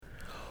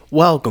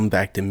Welcome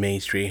back to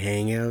Main Street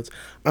Hangouts.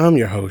 I'm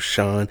your host,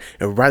 Sean,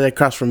 and right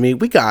across from me,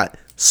 we got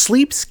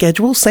Sleep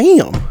Schedule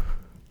Sam.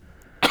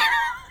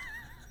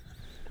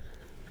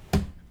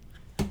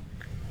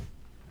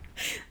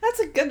 That's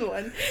a good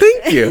one.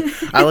 Thank you.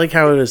 I like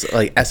how it was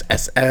like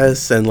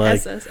SSS and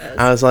like SSS.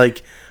 I was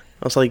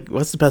like,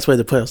 what's the best way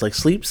to put it? I was like,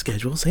 Sleep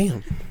Schedule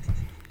Sam.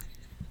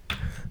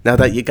 Now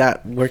that you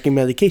got working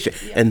medication,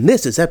 and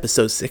this is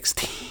episode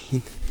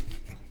 16.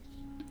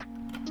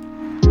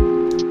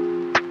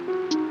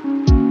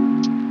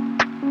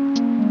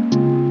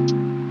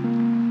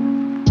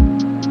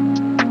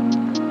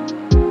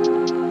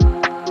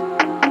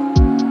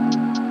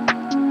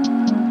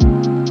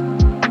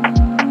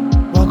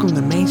 Welcome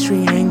to Main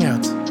Street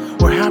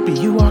Hangouts. We're happy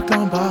you walked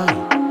on by.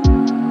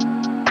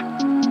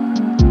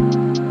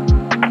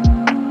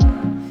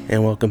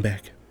 And welcome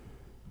back.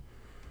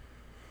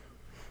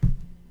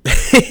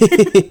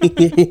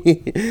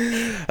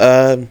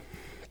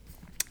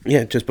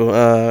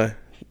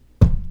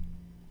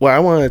 What I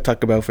want to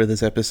talk about for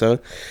this episode,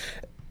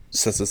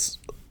 since it's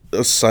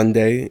a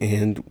Sunday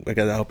and I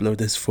gotta upload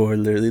this for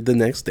literally the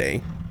next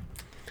day,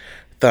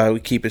 thought I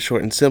would keep it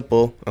short and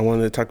simple. I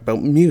wanted to talk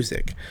about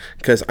music,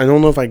 because I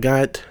don't know if I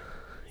got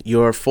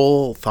your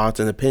full thoughts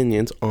and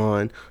opinions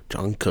on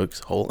Jung Kook's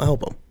whole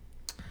album.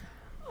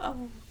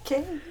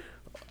 Okay.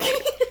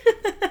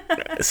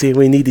 See,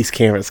 we need these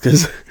cameras,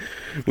 because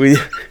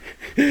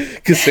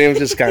Sam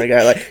just kind of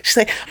got like, she's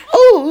like,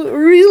 oh,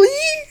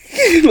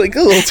 really? Like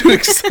a little too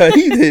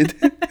excited.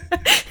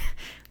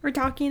 We're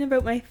talking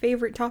about my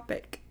favorite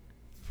topic.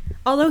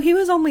 Although he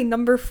was only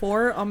number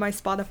 4 on my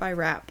Spotify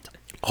Wrapped.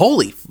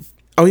 Oh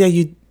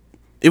yeah,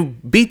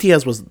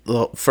 BTS was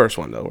the first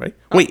one though, right?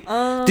 Wait,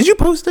 did you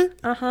post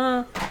it?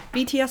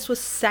 BTS was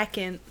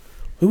second.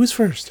 Who was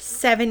first?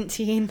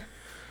 17.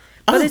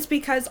 But it's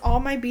because all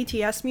my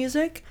BTS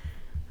music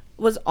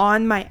was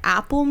on my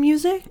Apple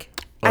Music.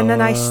 And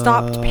then I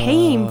stopped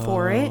paying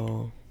for it.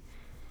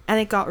 And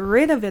it got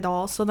rid of it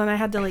all. So then I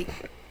had to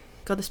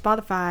go to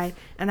Spotify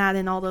and add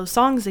in all those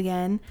songs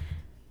again.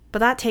 But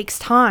that takes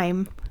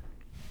time.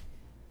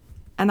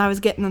 And I was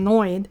getting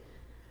annoyed.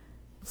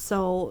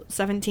 So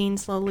 17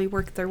 slowly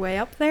worked their way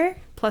up there.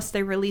 Plus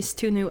they released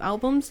 2 new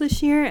albums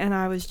this year. And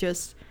I was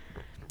just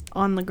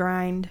on the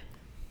grind.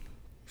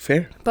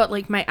 Fair.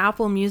 But my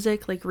Apple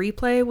Music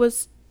replay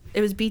was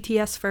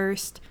BTS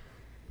first.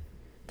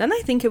 Then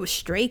I think it was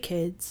Stray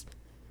Kids.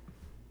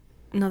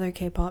 Another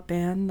K-pop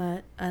band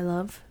that I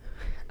love.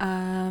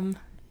 I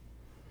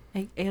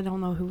don't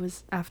know who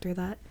was after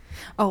that.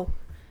 Oh,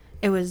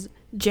 it was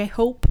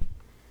J-Hope,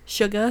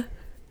 Suga,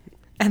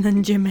 and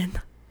then Jimin.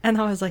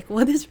 And I was like,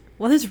 what is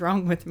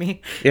wrong with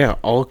me? Yeah,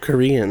 all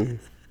Korean.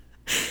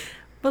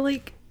 But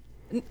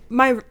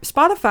my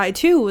Spotify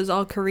too was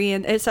all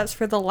Korean, except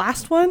for the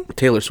last one.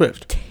 Taylor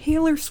Swift.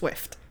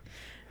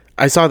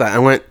 I saw that. I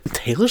went,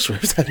 Taylor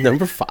Swift's at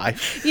number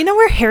 5. You know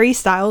where Harry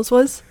Styles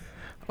was?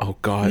 Oh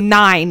God.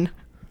 9.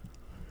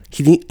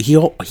 He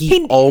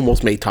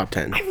almost made top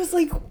 10. I was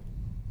like,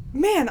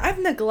 man, I've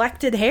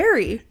neglected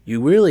Harry.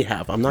 You really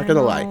have. I'm not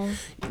gonna lie.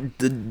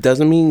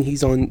 Doesn't mean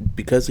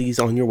because he's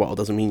on your wall.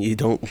 Doesn't mean you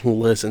don't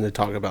listen to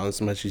talk about him as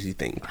much as you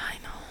think. I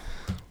know.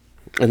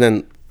 And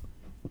then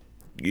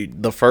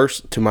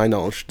to my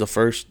knowledge, the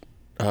first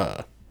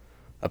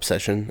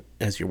obsession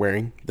as you're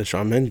wearing the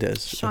Shawn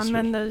Mendes. Shawn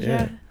Mendes,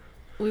 yeah.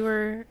 We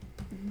were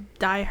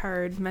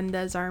diehard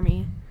Mendes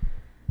Army.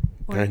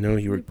 I know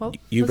you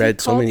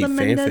read so many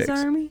fanfics.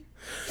 Army?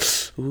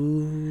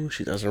 Ooh,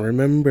 she doesn't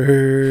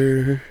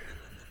remember.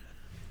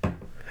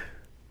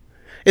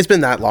 It's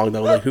been that long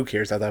though. Who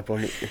cares at that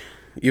point?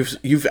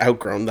 You've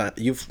outgrown that.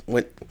 You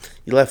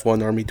left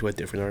one army to a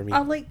different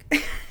army.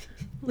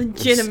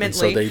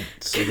 Legitimately.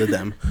 So did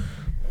them.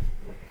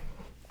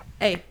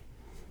 Hey,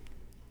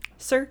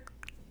 sir,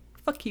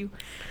 fuck you.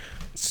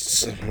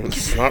 It's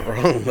not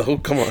wrong though.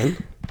 Come on.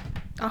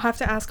 I'll have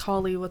to ask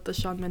Holly what the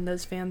Shawn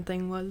Mendes fan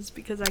thing was,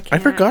 because I can't. I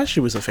forgot she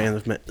was a fan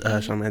of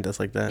Shawn Mendes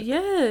like that.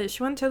 Yeah,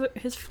 she went to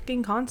his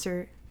fucking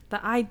concert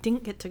that I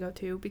didn't get to go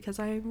to because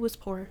I was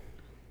poor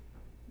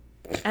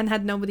and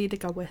had nobody to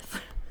go with.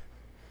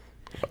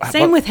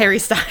 Same with Harry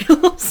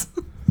Styles.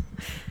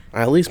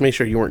 I at least made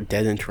sure you weren't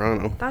dead in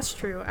Toronto. That's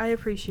true. I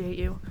appreciate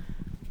you.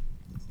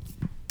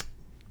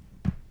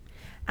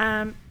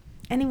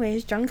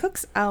 Anyways, Jung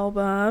Kook's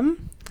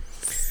album.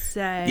 So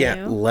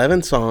yeah,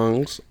 11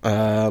 songs.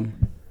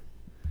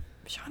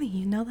 Shawnee,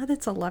 you know that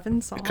it's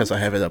 11 songs? Because I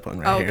have it up on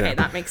right here. Okay,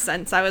 that makes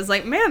sense. I was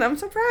like, man, I'm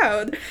so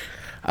proud.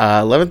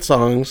 11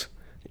 songs,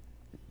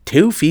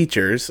 2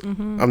 features.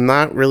 Mm-hmm. I'm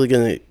not really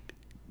going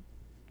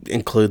to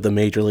include the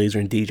Major Lazer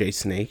and DJ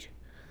Snake.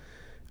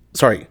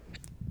 Sorry,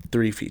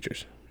 3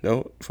 features.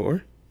 No,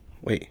 4?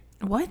 Wait.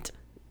 What?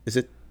 Is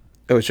it?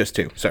 Oh, it's just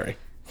 2. Sorry.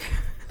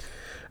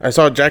 I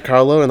saw Jack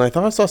Harlow, and I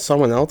thought I saw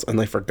someone else, and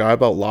I forgot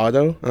about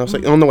Lotto. And I was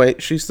like, oh, no, wait,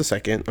 she's the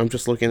second. I'm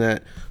just looking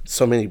at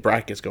so many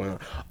brackets going on.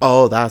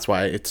 Oh, that's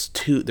why. It's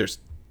 2. There's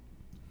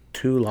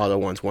 2 Lotto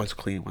ones. One's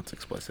clean, one's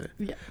explicit.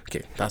 Yeah.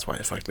 Okay, that's why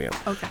it fucked me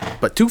up. Okay.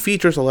 But 2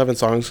 features, 11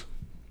 songs,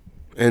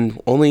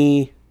 and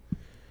only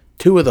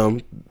 2 of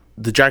them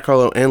the Jack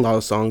Harlow and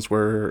Lala songs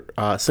were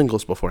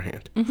singles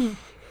beforehand.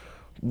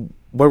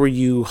 What were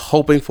you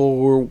hoping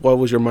for? What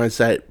was your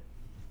mindset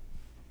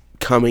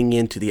coming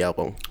into the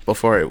album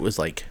before it was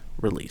like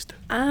released?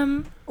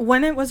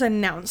 When it was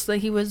announced that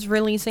he was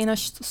releasing a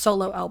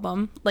solo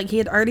album, like he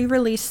had already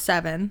released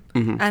 7,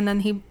 and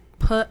then he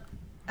put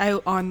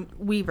out on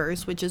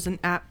Weavers, which is an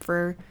app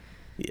for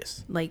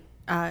like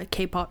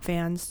K-pop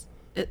fans,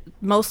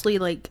 mostly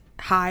like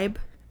HYBE,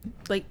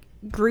 like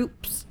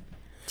groups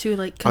to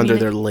like under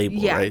their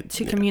label, right?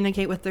 To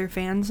communicate with their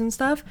fans and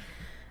stuff.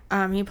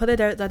 He put it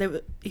out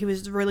that he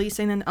was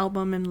releasing an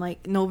album in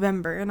like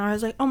November, and I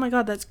was like, oh my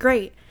god, that's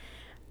great.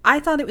 I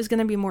thought it was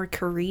gonna be more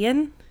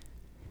Korean,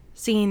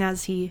 seeing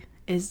as he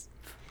is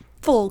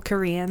full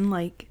Korean,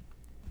 like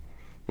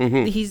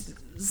he's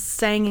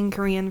sang in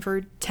Korean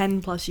for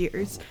 10 plus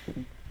years.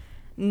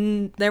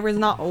 There was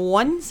not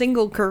one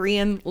single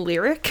Korean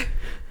lyric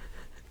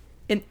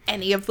in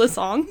any of the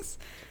songs.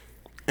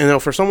 And now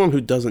for someone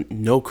who doesn't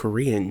know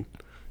Korean,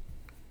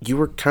 you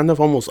were kind of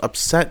almost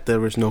upset there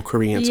was no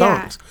Korean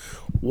songs.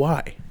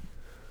 Why?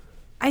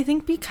 I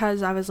think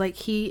because I was like,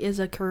 he is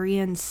a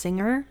Korean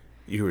singer.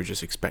 You were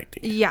just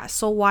expecting. Yeah,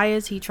 so why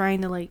is he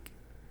trying to like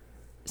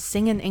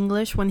sing in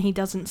English when he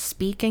doesn't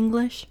speak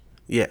English?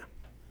 Yeah.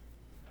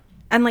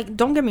 And like,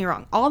 don't get me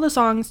wrong, all the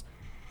songs,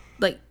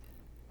 like,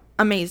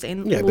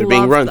 amazing. Yeah, they're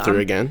being run through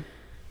again.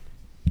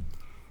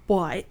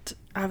 But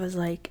I was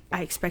like,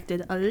 I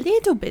expected a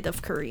little bit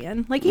of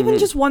Korean. Like, even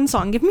just one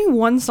song. Give me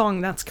one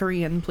song that's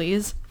Korean,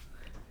 please.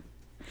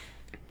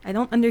 I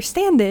don't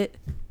understand it,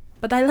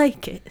 but I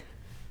like it.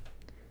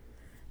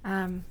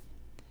 I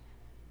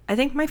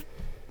think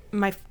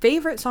my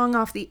favorite song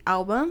off the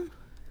album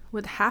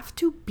would have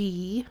to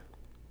be...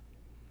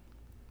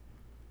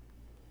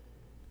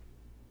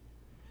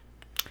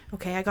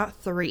 Okay, I got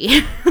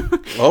 3.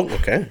 Oh,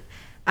 okay.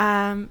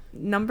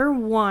 Number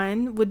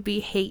 1 would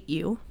be Hate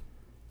You.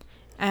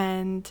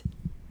 And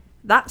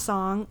that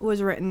song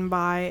was written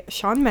by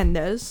Shawn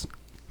Mendes.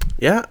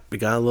 Yeah, we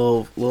got a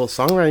little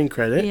songwriting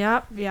credit.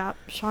 Yep.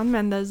 Shawn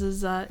Mendes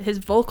is his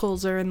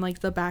vocals are in like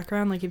the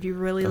background. Like if you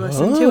really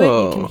listen to it,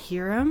 you can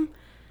hear him.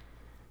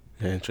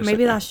 Interesting.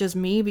 Maybe that's just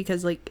me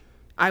because like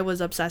I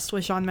was obsessed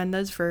with Shawn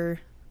Mendes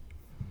for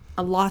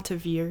a lot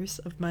of years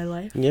of my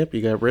life. Yep,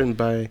 you got written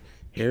by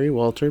Harry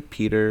Walter,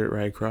 Peter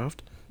Rycroft,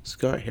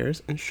 Scott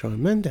Harris, and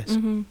Shawn Mendes.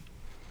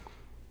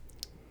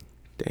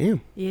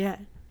 Damn. Yeah.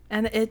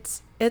 And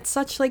it's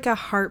such like a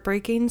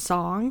heartbreaking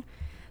song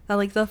that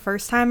like the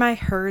first time I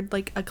heard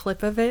like a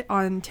clip of it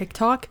on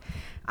TikTok,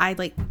 I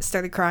like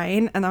started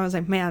crying and I was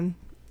like, man,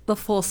 the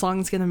full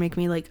song's gonna make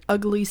me like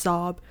ugly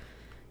sob.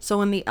 So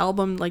when the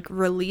album like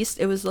released,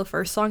 it was the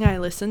first song I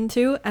listened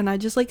to and I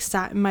just like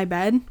sat in my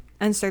bed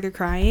and started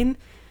crying.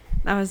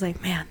 I was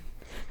like, man,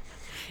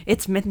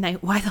 it's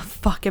midnight. Why the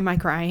fuck am I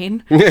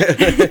crying? Yeah,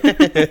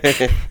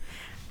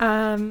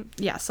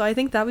 so I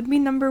think that would be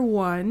number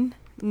 1.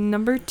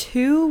 Number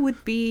 2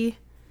 would be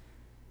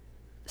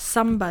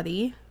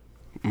Somebody.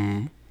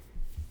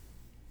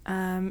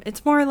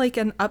 It's more like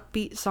an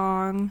upbeat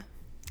song.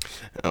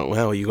 Oh,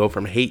 well, you go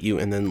from Hate You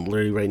and then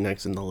literally right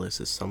next in the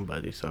list is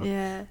Somebody. So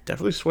yeah,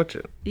 definitely switch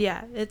it.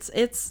 Yeah, it's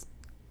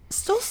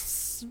still...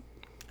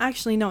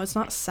 Actually, no, it's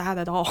not sad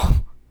at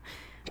all.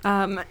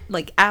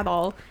 Like, at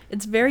all.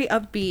 It's very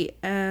upbeat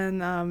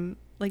and,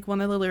 like,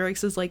 one of the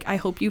lyrics is like, I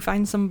hope you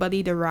find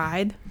somebody to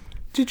ride.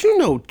 Did you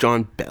know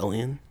John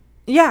Bellion?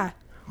 Yeah.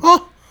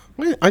 Oh,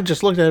 wait, I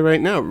just looked at it right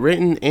now.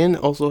 Written and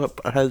also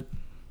has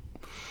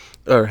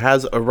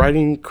a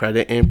writing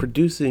credit and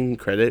producing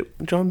credit.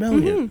 John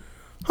Bellion.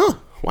 Huh.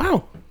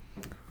 Wow.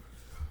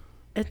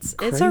 It's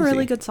a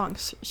really good song,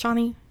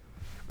 Shawnee.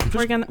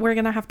 We're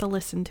gonna have to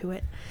listen to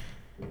it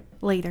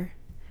later.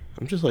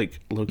 I'm just like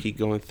low-key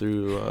going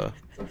through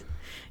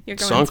You're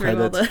going song through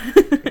credits. all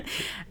the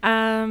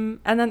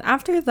and then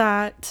after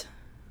that,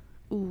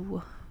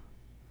 ooh,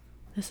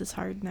 this is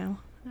hard now.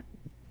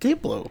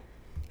 Diplo.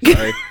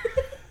 Sorry.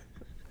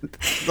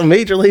 The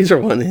Major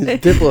Lazer one is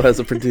Diplo has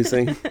a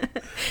producing.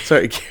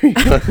 Sorry, carry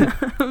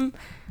on.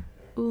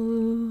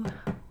 Ooh.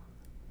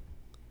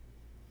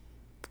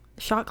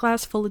 Shot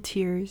glass full of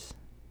tears.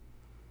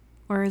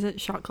 Or is it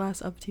shot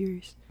glass of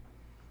tears?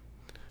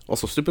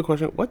 Also, stupid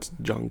question. What's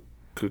Jung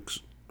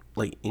Kook's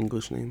like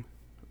English name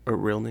or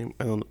real name?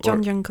 I don't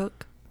know. Jung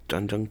Kook.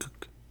 Jung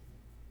Kook.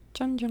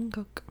 Jung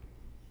Kook.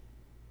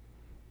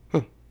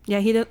 Huh. Yeah,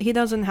 he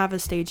doesn't have a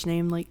stage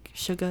name like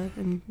Suga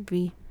and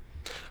V.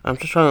 I'm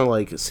just trying to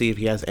like see if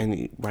he has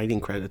any writing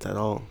credits at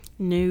all.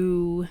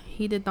 No,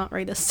 he did not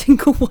write a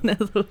single one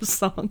of those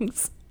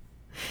songs.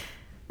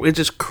 Which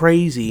is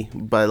crazy,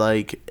 but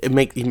like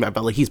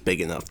but like he's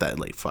big enough that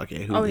like fuck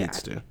it, who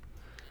needs to?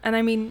 And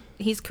I mean,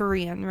 he's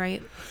Korean,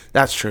 right?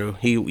 That's true.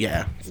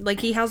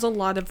 Like he has a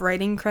lot of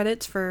writing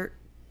credits for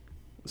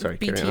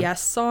BTS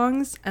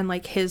songs and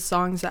like his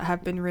songs that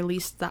have been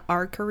released that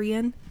are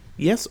Korean.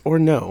 Yes or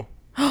no?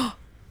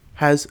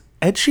 Has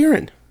Ed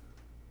Sheeran?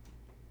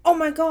 Oh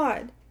my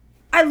god.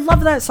 I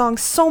love that song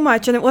so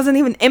much and it wasn't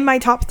even in my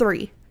top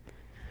 3.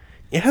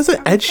 It has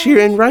an Ed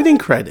Sheeran writing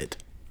credit.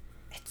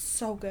 It's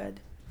so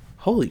good.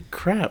 Holy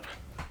crap.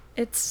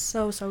 It's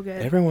so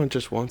good. Everyone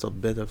just wants a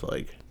bit of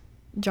like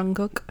Jung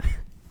Kook.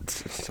 It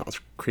sounds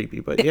creepy,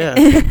 but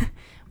yeah.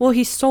 Well,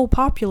 he's so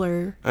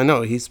popular. I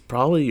know, he's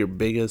probably your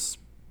biggest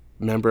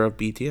member of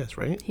BTS,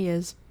 right? He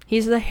is.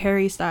 He's the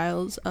Harry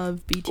Styles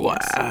of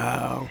BTS.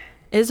 Wow.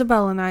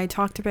 Isabel and I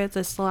talked about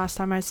this the last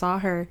time I saw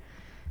her.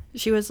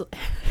 She was,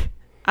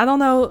 I don't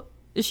know,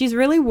 she's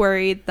really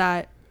worried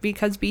that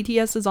because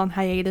BTS is on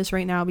hiatus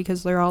right now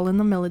because they're all in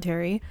the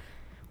military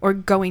or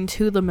going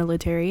to the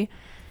military,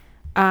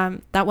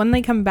 that when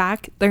they come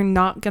back, they're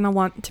not going to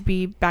want to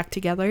be back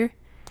together.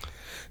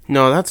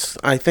 No,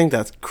 I think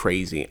that's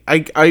crazy. I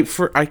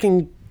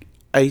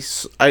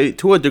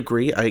to a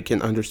degree, I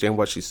can understand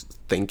what she's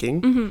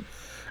thinking. Mm-hmm.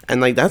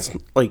 And like, that's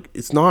like,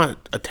 it's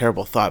not a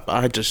terrible thought, but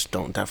I just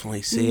don't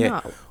definitely see it.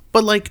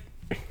 But like,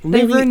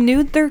 maybe they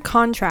renewed their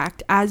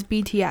contract as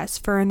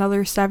BTS for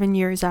another 7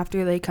 years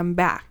after they come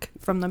back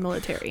from the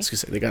military. I was gonna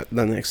say, they got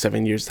the next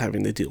 7 years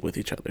having to deal with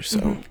each other. So,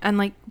 mm-hmm. And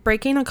like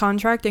breaking a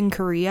contract in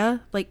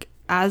Korea, like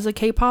as a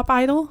K-pop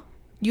idol,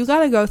 you got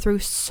to go through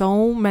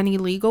so many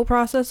legal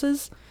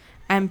processes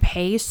and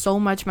pay so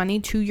much money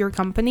to your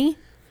company.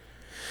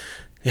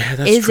 Yeah,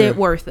 that's true. Is it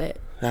worth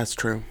it? That's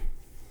true.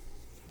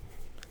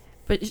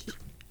 But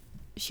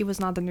she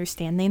was not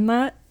understanding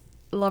that.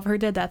 Love her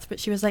to death. But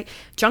she was like,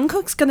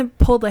 Jungkook's going to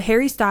pull the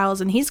Harry Styles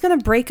and he's going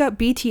to break up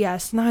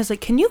BTS. And I was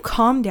like, can you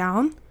calm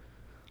down?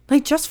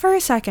 Like, just for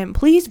a second,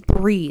 please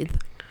breathe.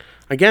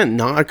 Again,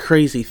 not a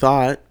crazy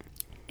thought.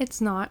 It's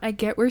not. I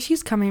get where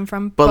she's coming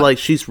from. But like,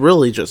 she's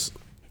really just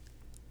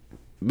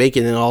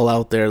making it all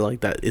out there like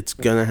that it's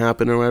going to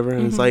happen or whatever. And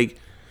mm-hmm. It's like,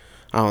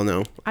 I don't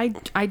know.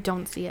 I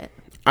don't see it.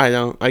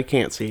 I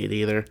can't see it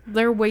either.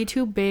 They're way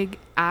too big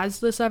as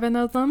the seven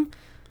of them.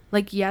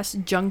 Like, yes,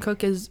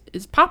 Jungkook is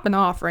popping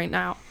off right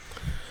now.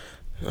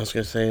 I was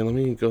going to say, let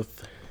me go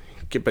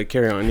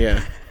carry on,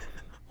 yeah.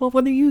 Well,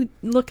 what are you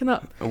looking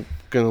up? I'm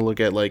going to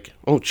look at, like,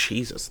 oh,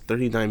 Jesus,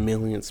 39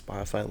 million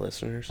Spotify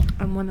listeners.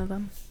 I'm one of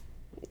them.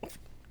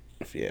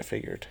 Yeah,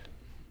 figured.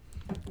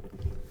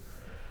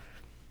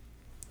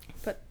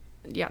 But,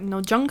 yeah,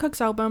 no,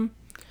 Jungkook's album.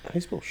 How do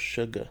you spell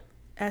Suga?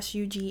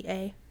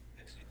 Suga.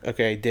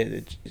 Okay, I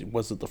did. It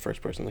wasn't the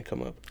first person to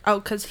come up.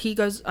 Oh, because he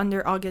goes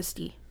under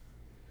Augusty.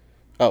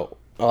 Oh,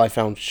 I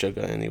found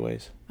Suga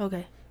anyways.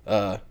 Okay.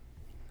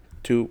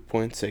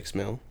 2.6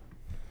 mil.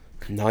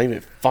 Not even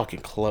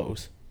fucking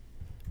close.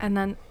 And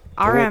then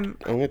RM.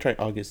 I'm gonna try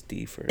August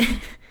D first.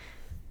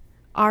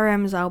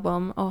 RM's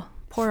album. Oh,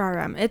 poor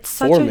RM. It's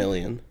such 4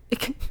 million.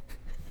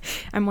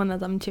 I'm one of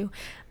them too.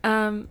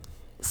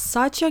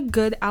 Such a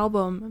good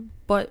album,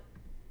 but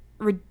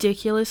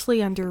ridiculously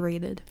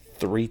underrated.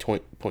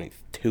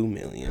 3.2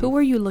 million. Who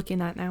were you looking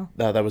at now?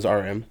 That was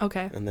RM.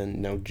 Okay. And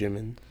then now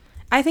Jimin.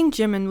 I think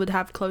Jimin would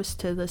have close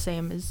to the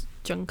same as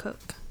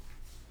Jungkook.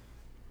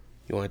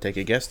 You want to take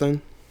a guess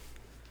then?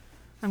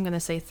 I'm going to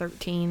say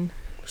 13.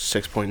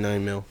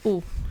 6.9 mil.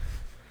 Ooh.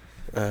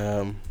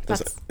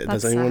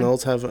 Does anyone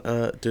else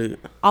have do?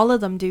 All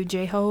of them do.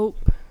 J-Hope.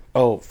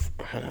 Oh,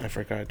 I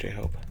forgot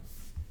J-Hope.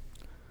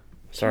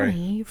 Sorry.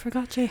 Johnny, you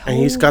forgot J-Hope. And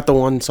he's got the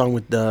one song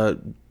with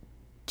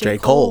J.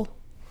 Cole.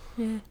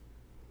 Yeah.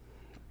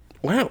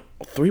 Wow,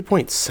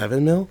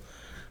 3.7 mil?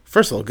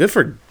 First of all, good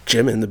for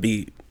Jimin to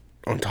be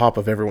on top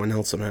of everyone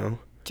else somehow.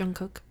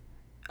 Jungkook.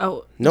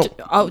 Oh. No.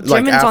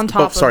 Jimin's on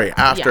top of...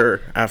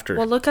 After.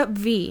 Well, look up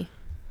V.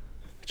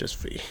 Just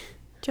V.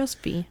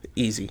 Just V.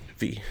 Easy,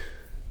 V.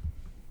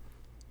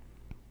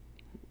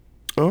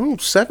 Oh,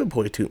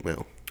 7.2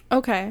 mil.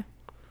 Okay.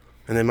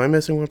 And am I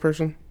missing one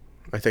person?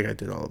 I think I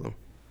did all of them.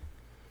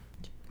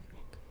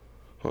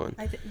 Hold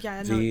on.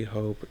 V,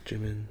 Hope,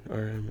 Jimin,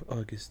 RM,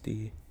 August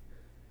D.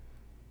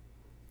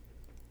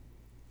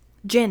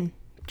 Jin.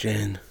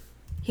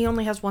 He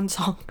only has one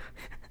song.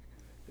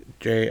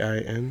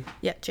 Jin?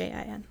 Yeah,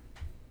 Jin.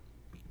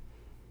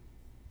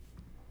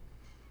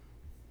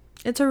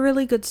 It's a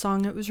really good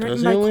song. It was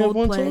written by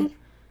Coldplay.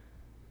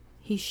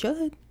 He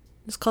should.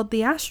 It's called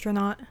The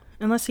Astronaut.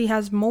 Unless he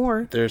has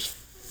more.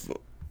 There's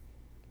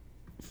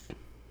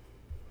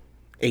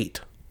 8.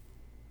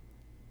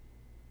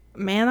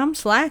 Man, I'm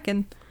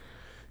slacking.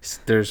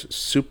 There's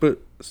Super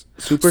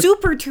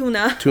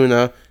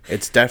Tuna.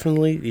 It's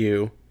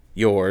definitely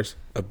yours,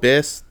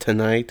 Abyss,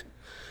 Tonight,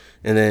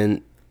 and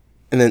then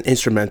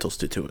instrumentals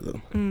to 2 of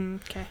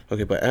them. Okay.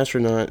 Okay, but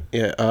Astronaut,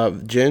 yeah,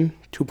 Jin,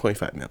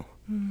 2.5 mil.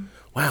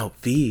 Wow,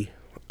 V.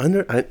 I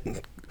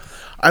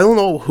don't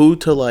know who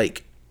to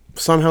like.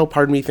 Somehow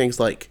part of me thinks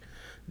like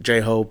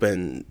J-Hope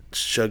and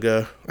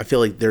Suga. I feel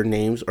like their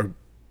names are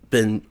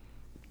to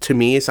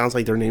me it sounds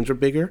like their names are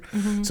bigger.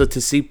 Mm-hmm. So to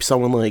see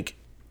someone like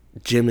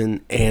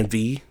Jimin and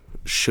V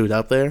shoot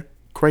up there,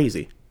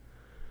 crazy.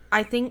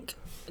 I think,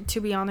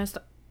 to be honest,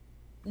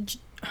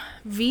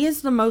 V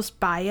is the most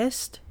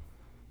biased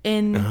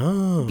in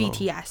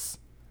BTS.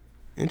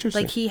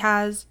 Interesting. Like, he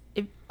has,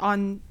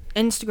 on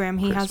Instagram,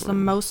 he has the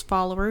most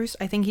followers.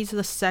 I think he's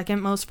the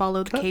second most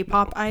followed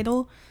K-pop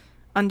idol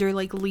under,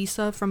 like,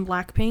 Lisa from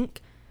Blackpink.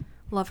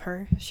 Love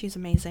her. She's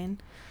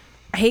amazing.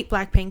 I hate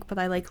Blackpink, but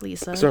I like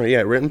Lisa. Sorry,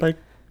 yeah, written by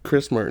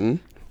Chris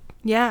Martin.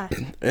 Yeah.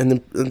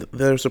 And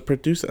there's a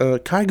producer,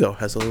 Kygo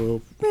has a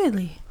little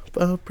Really?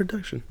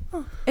 production.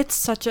 Oh, it's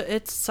such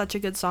a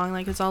good song.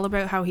 Like, it's all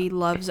about how he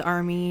loves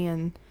Army,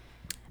 and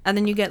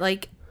then you get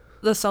like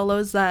the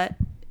solos that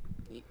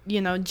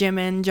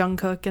Jimin, Jung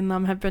Kook and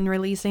them have been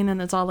releasing,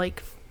 and it's all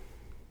like,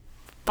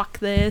 fuck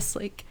this,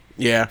 like,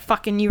 yeah,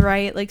 fucking you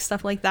right, like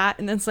stuff like that.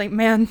 And it's like,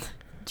 man,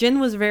 Jin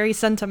was very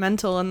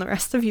sentimental, and the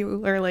rest of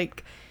you are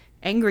like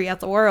angry at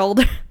the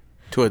world.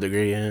 to a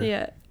degree. Yeah.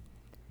 Yeah,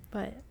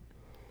 but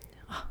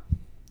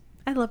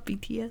I love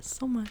BTS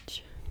so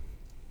much.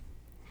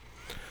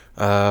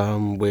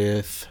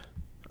 With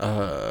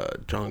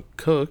Jung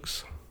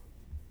Kook's,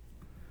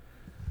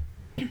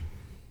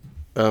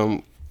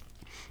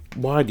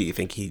 why do you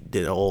think he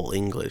did all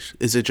English?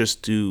 Is it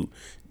just to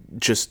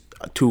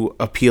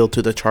appeal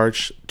to the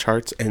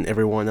charts and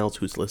everyone else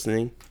who's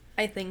listening?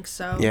 I think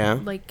so. Yeah.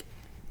 Like,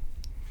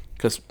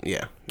 because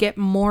yeah, get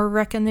more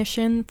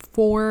recognition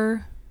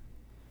for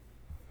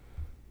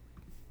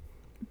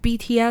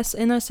BTS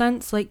in a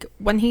sense. Like,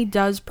 when he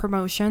does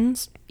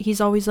promotions, he's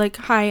always like,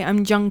 "Hi,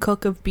 I'm Jung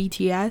Kook of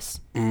BTS."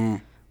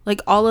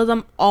 Like, all of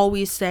them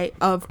always say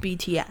of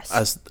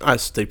BTS,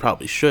 as they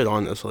probably should,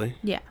 honestly.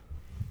 yeah.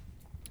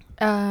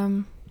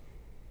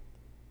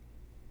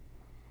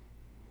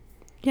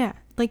 Yeah,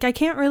 like, I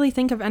can't really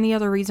think of any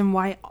other reason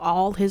why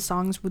all his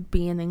songs would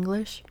be in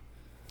English.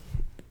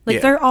 Like,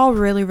 Yeah. they're all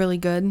really, really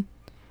good,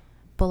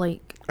 but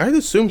like, I'd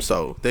assume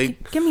so. They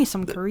give me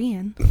some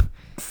Korean.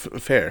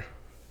 fair.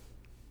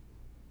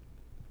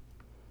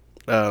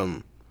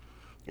 And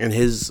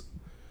his,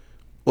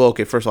 well,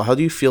 okay, first of all, how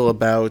do you feel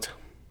about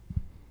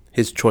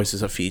his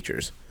choices of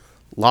features?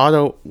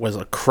 Lotto was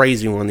a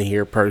crazy one to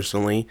hear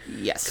personally.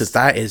 Yes. Because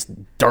that is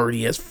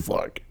dirty as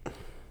fuck.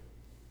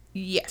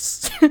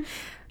 Yes.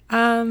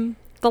 The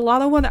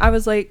Lotto one, I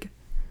was like,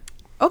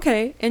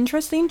 okay,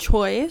 interesting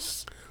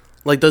choice.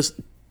 Like, do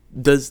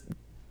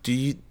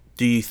you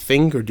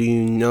think, or do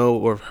you know,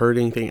 or have heard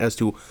anything as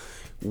to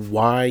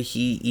why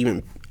he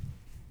even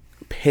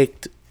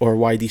picked, or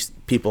why these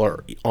people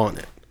are on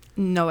it?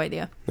 No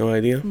idea. No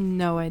idea?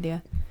 No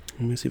idea.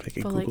 Let me see if I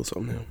can But, Google like,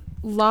 something now.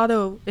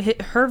 Lotto,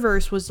 her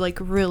verse was like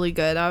really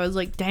good. I was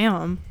like,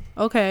 damn,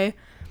 okay.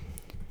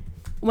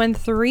 When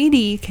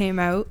 3D came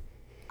out,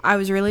 I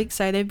was really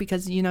excited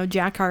because,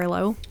 Jack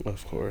Harlow.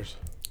 Of course.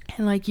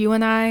 And like, you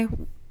and I,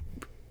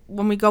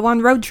 when we go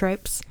on road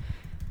trips,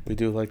 We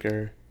do like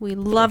our... we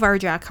love our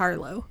Jack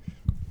Harlow.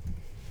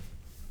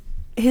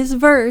 His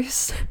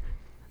verse,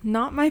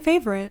 not my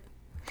favorite.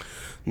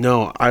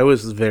 No, I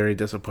was very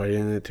disappointed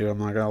in it too, I'm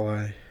not gonna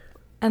lie.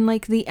 And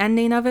like, the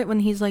ending of it, when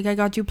he's like, I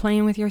got you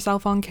playing with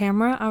yourself on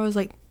camera, I was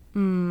like, I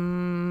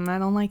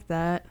don't like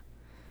that.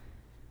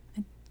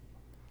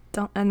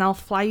 And I'll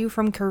fly you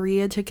from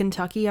Korea to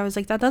Kentucky. I was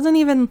like, that doesn't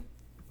even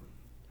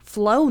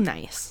flow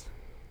nice.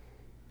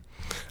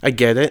 I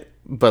get it,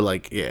 but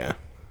like, yeah.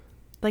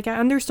 Like, I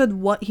understood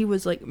what he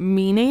was like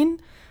meaning.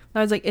 But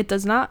I was like, it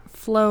does not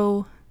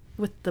flow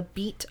with the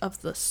beat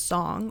of the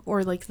song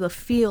or like the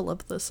feel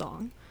of the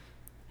song.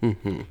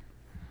 Mm-hmm.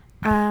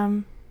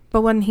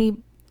 But when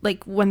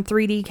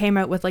 3D came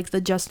out with like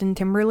the Justin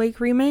Timberlake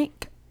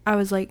remake, I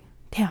was like,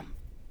 damn,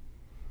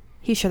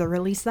 he should have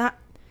released that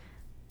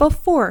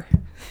before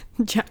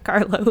Jack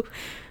Harlow.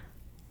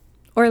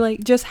 Or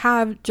like, just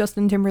have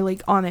Justin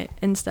Timberlake on it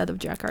instead of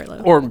Jack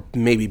Harlow. Or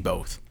maybe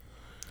both.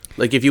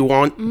 Like, if you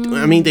want...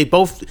 I mean, they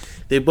both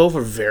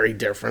are very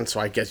different, so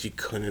I guess you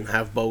couldn't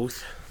have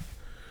both.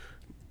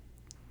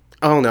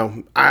 I don't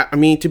know. I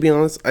mean, to be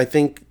honest, I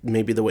think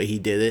maybe the way he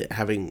did it,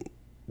 having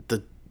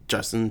the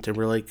Justin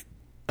Timberlake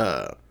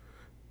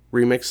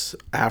remix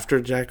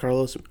after Jack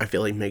Harlow's, I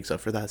feel like makes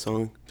up for that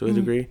song to a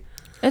degree.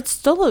 It's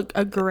still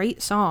a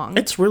great song.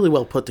 It's really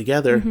well put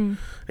together.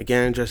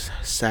 Again, just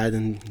sad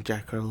in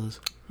Jack Harlow's.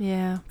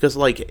 Yeah. Because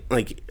like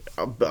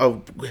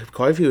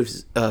quite a few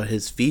of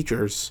his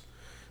features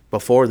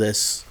before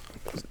this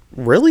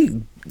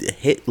really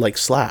hit, like,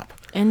 slap.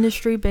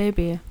 Industry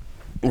baby.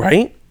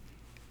 Right?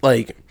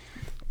 Like,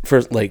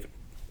 first, like,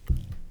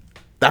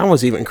 that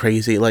was even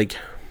crazy. Like,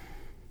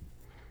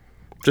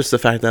 just the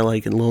fact that,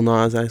 like, in Lil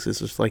Nas X is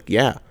just like,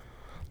 yeah,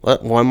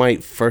 one of my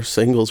first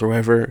singles or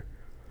whatever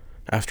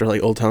after,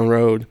 like, Old Town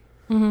Road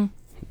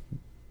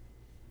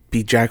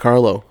be Jack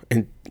Harlow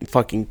and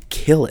fucking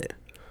kill it.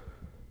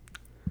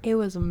 It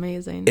was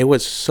amazing. It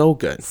was so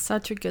good.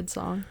 Such a good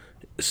song.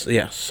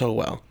 Yeah, so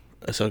well.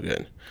 So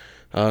good.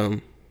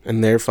 And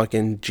their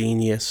fucking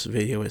Genius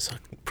video is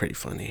pretty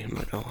funny, I'm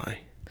not gonna lie.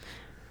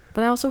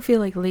 But I also feel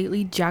like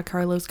lately Jack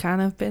Harlow's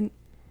kind of been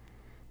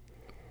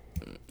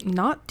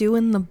not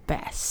doing the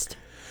best.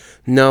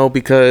 No,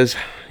 because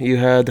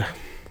let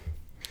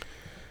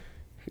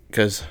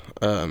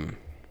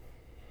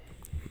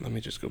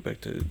me just go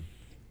back to...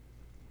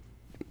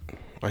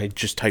 I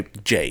just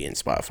typed J in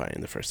Spotify,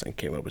 and the first thing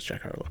came up was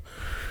Jack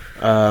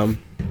Harlow.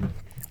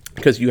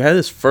 Because you had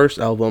his first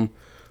album,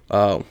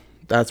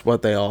 That's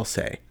What They All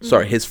Say.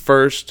 Sorry, his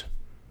first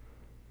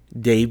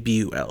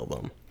debut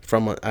album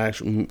from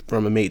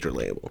a major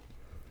label.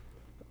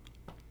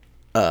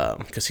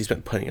 Because he's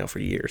been putting out for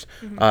years.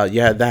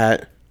 Yeah,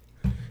 that.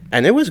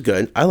 And it was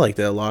good. I liked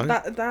it a lot.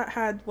 That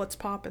had What's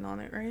Poppin' on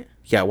it, right?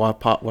 Yeah, What's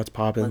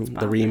Poppin',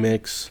 the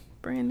remix.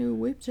 Brand new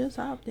whip just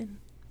hopped in.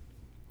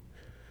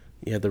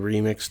 Yeah, the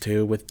remix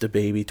too with the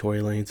baby Tory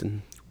Lanez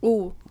and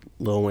Ooh,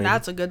 Lil Wayne.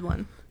 that's a good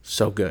one.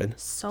 So good.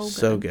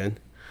 So good.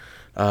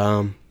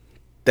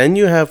 Then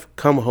you have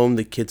Come Home,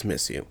 the Kids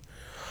Miss You.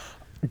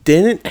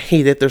 Didn't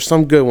hate it. There's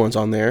some good ones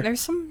on there.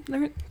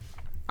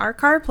 Our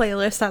car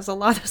playlist has a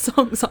lot of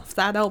songs off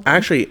that album.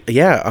 Actually,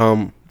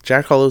 yeah.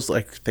 Jack Hollow's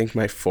like I think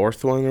my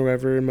 4th one or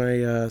whatever in my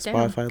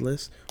Spotify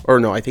list. Or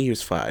no, I think he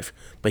was 5,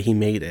 but he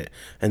made it.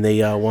 And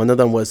they one of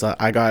them was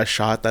I Got a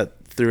Shot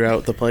that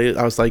throughout the play.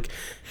 I was like,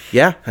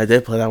 yeah, I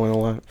did play that one a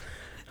lot.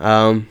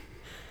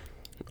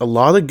 A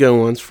lot of good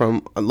ones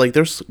from like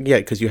there's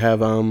because you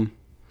have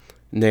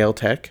Nail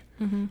Tech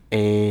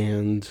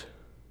and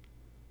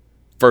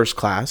First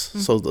Class.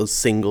 So the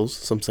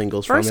some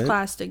singles from it. First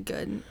Class did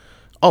good.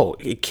 Oh,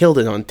 it killed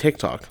it on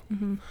TikTok.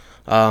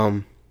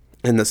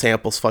 And the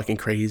sample's fucking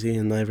crazy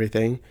and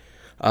everything.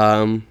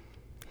 And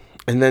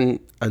then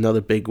another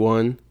big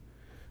one,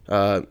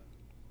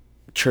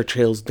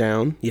 Churchill's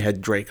Down. You had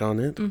Drake on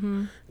it.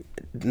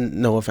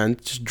 No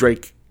offense, just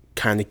Drake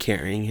kind of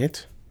carrying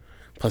it.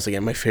 Plus,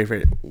 again, my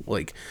favorite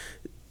like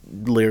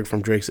lyric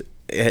from Drake's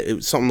it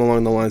was something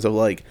along the lines of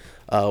like,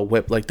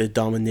 whip like the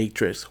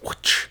dominatrix,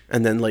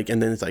 and then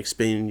it's like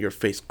spinning in your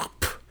face.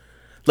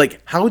 Like,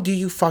 how did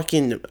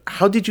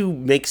you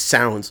make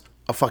sounds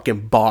a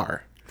fucking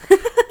bar?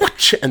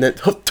 And then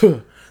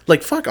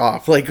like fuck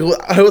off. Like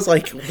I was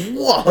like,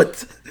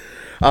 what?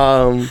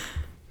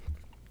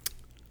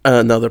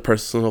 Another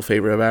personal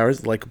favorite of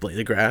ours, like Blade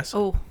of Grass.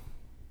 Oh.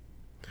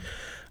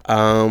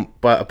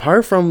 But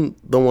apart from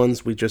the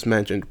ones we just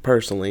mentioned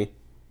personally,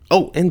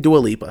 and Dua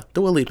Lipa.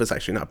 Dua Lipa's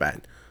actually not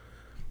bad.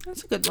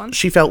 That's a good one.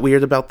 She felt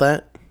weird about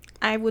that.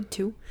 I would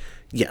too.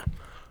 Yeah.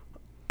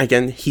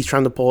 Again, he's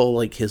trying to pull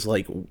like his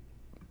like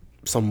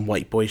some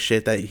white boy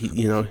shit that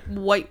he,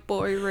 White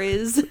boy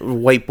Riz.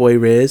 White boy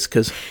Riz,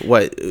 because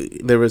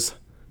there was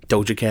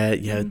Doja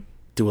Cat,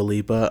 Dua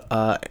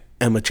Lipa,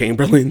 Emma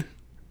Chamberlain.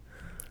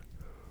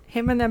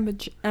 Him and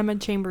Emma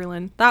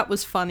Chamberlain. That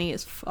was funny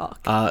as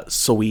fuck.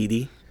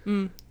 Saweetie.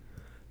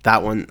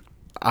 That one,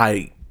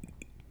 I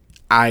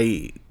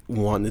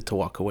wanted to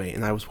walk away,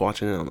 and I was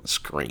watching it on the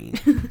screen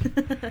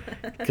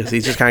because he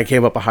just kind of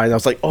came up behind. I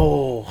was like,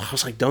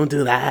 don't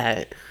do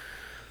that.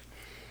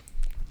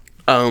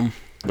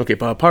 Okay,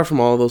 but apart from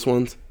all of those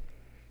ones,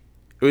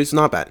 it was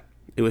not bad.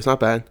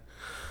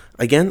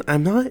 Again,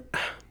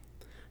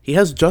 he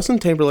has Justin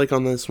Timberlake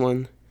on this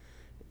one,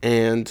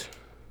 and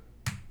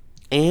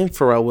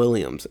Pharrell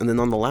Williams, and then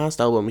on the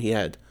last album he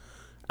had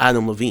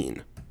Adam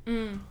Levine.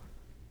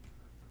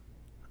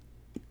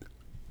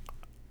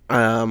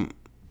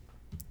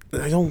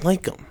 I don't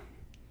like them,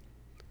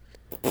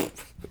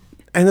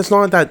 and it's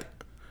not that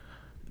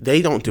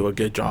they don't do a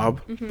good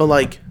job, but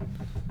like,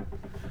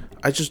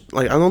 I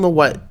don't know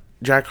what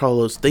Jack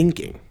Harlow's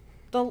thinking.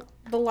 The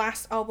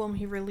last album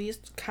he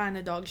released, kind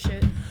of dog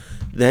shit.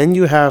 Then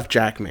you have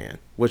Jackman,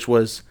 which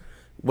was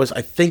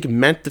I think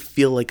meant to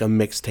feel like a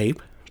mixtape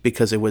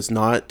because it was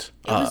not.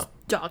 It was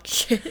dog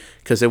shit.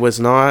 Because it was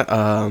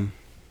not.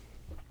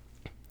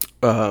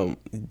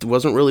 It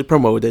wasn't really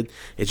promoted.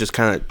 It just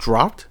kind of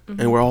dropped,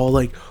 and we're all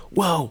like,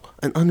 "Whoa!"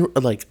 And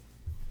like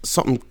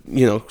something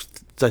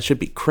that should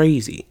be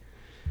crazy.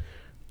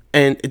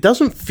 And it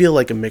doesn't feel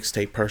like a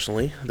mixtape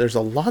personally. There's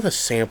a lot of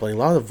sampling, a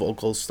lot of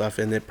vocal stuff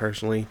in it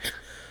personally,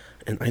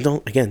 and I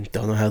don't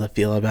know how to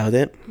feel about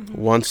it.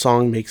 One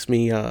song makes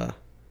me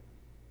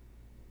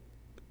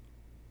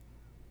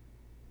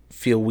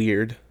feel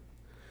weird,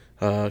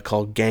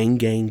 called "Gang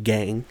Gang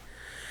Gang,"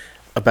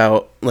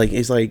 about like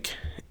he's like.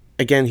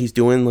 Again, he's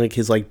doing like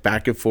his like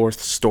back and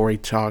forth story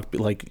talk,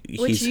 like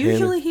which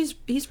usually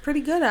he's pretty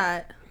good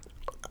at.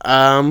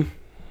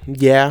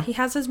 Yeah. He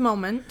has his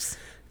moments.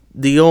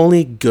 The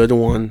only good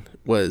one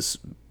was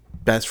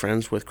Best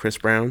Friends with Chris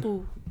Brown.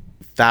 Ooh.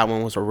 That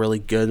one was a really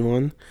good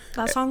one.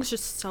 That song's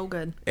just so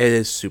good. It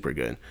is super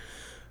good.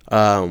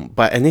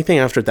 But anything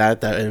after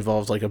that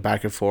involves like a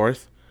back and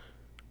forth,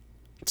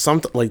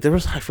 something like there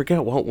was I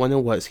forget what one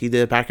it was. He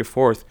did a back and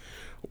forth,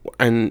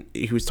 and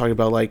he was talking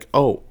about like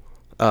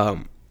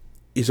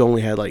he's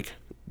only had like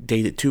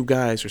dated 2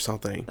 guys or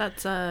something.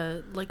 That's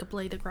like a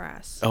blade of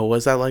grass. Oh,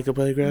 was that like a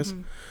blade of grass?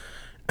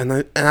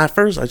 And at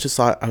first I just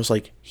thought, I was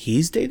like,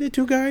 he's dated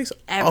 2 guys?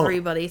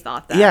 Everybody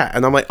thought that. Yeah,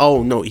 and I'm like,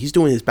 oh no, he's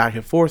doing his back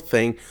and forth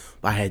thing.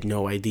 I had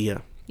no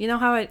idea. You know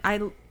how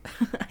I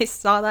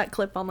saw that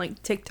clip on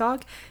like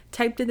TikTok,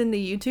 typed it into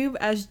YouTube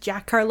as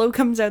Jack Harlow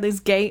comes out as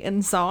gay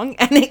in song,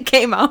 and it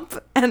came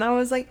up, and I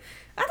was like,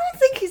 I don't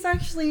think he's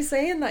actually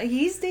saying that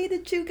he's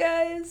dated 2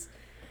 guys.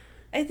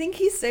 I think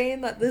he's saying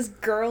that this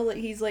girl that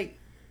he's like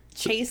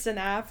chasing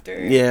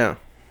after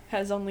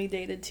has only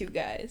dated 2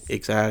 guys.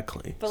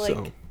 Exactly. But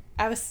like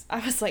I was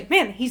like,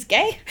 man, he's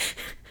gay.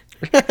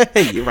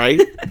 You're right.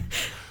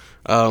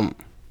 But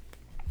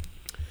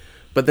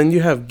then you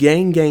have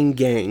Gang Gang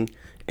Gang,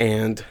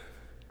 and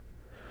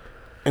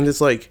it's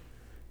like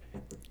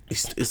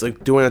it's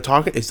like doing a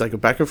talk. It's like a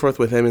back and forth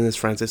with him and his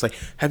friends. It's like,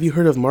 have you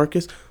heard of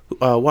Marcus?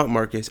 What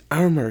Marcus?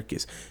 Our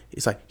Marcus.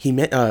 It's like he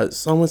met.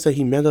 Someone said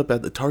he met up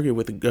at the Target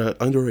with a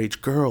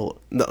underage girl.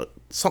 No,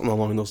 something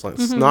along those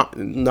lines. Not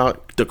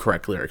the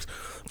correct lyrics,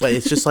 but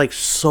it's just like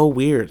so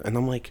weird. And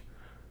I'm like,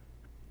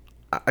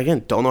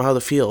 again, don't know how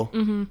to feel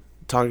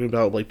talking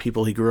about like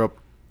people he grew up.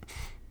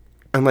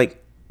 I'm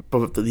like,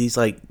 but these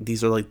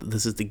are like,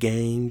 this is the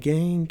gang,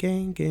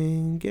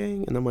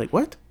 and I'm like,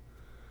 what?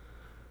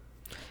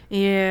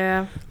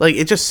 Yeah. Like,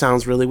 it just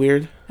sounds really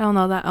weird. I don't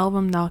know, that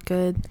album not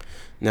good.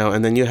 No,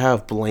 and then you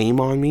have Blame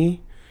on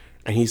Me,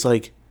 and he's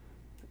like,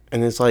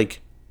 and it's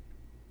like,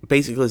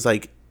 basically it's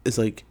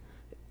like,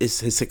 is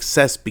his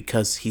success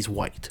because he's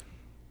white?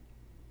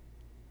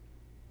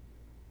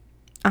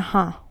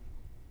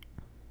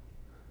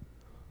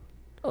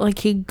 Like,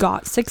 he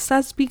got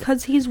success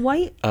because he's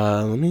white?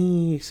 Let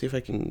me see if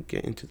I can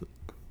get into the...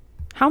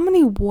 How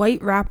many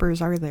white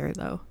rappers are there,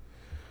 though?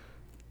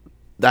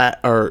 That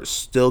are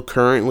still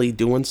currently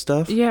doing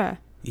stuff? Yeah.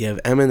 You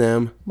have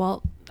Eminem.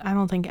 Well, I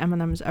don't think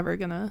Eminem's ever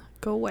gonna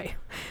go away.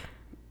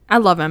 I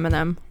love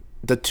Eminem.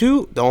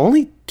 The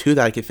only two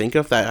that I can think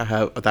of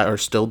that are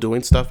still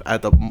doing stuff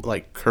at the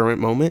like current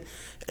moment,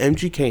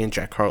 MGK and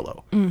Jack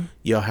Harlow.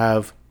 You'll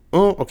have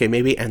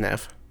maybe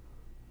NF.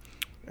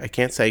 I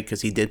can't say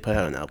because he did put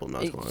out an album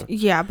not too long ago.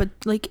 Yeah, but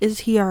like, is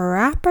he a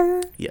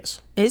rapper?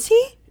 Yes. Is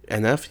he?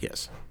 NF,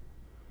 yes.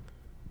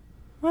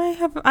 Why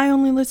have I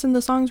only listened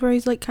to songs where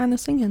he's like kind of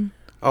singing?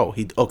 Oh,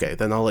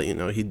 then I'll let you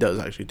know. He does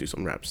actually do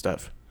some rap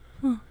stuff.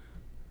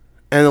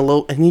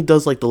 And he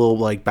does like the little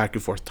like back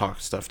and forth talk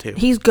stuff too.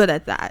 He's good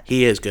at that.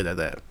 He is good at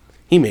that.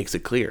 He makes it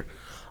clear.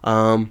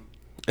 And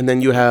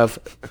then you have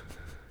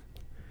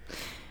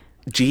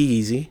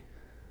G-Eazy.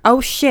 Oh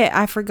shit,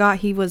 I forgot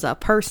he was a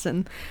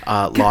person.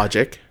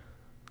 Logic.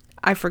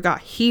 I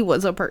forgot he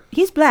was a person.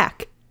 He's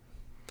black.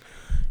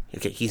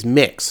 Okay, he's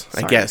mixed,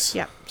 I guess.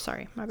 Yeah,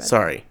 sorry, my bad.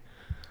 Sorry.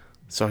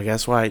 So I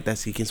guess that's why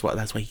he can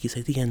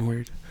say the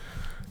N-word.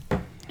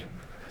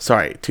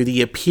 Sorry, to the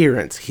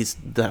appearance, he's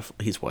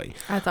white.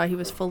 I thought he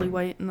was fully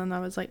white, and then I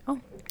was like, oh.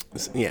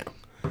 Yeah.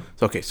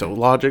 Okay, so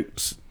Logic,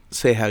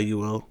 say how you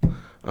will.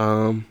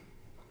 But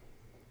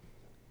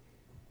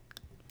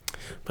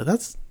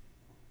that's...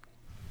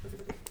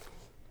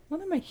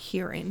 What am I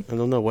hearing? I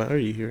don't know. What are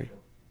you hearing?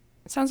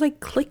 It sounds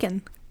like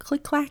clicking.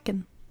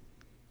 Click-clacking.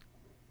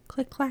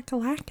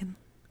 Click-clack-a-lacking.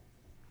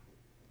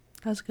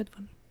 That was a good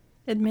one.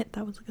 Admit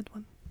that was a good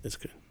one. It's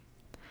good.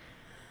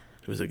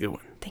 It was a good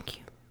one. Thank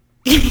you.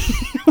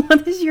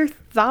 What is your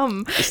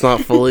thumb? It's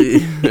not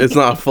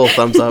a full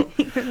thumbs up.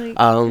 Like,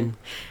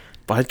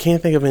 But I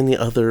can't think of any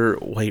other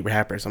white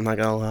rappers. I'm not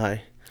gonna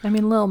lie. I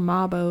mean, Lil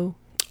Mabo.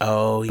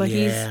 Oh, but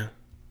yeah.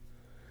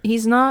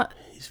 He's not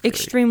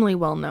extremely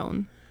well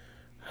known.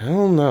 I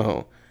don't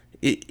know.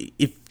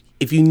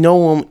 If you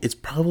know him, it's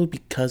probably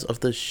because of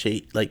the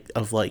shape,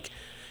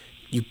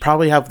 you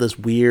probably have this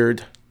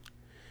weird...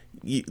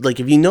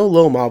 if you know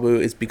Lil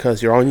Mabu, it's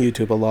because you're on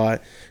YouTube a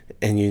lot,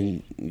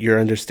 and you're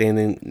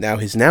understanding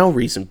his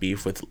recent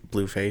beef with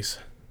Blueface,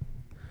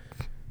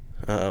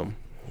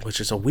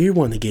 which is a weird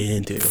one to get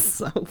into.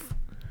 It's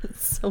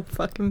so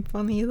fucking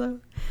funny though.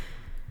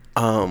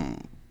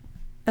 And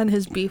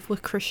his beef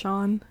with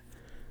Krishan.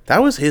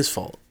 That was his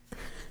fault.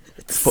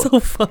 It's so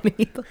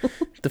funny though.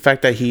 The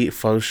fact that he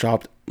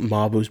photoshopped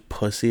Mabu's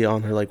pussy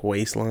on her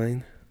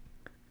waistline,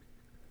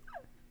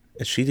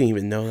 and she didn't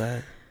even know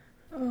that.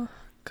 Oh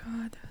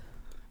God,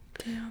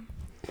 damn.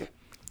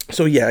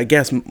 So yeah, I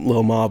guess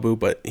Lil Mabu,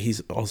 but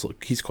he's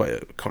quite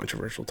a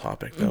controversial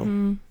topic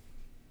though.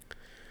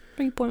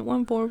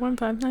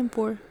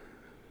 3.141594.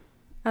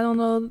 I don't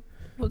know.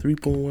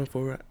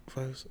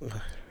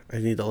 3.145. I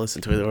need to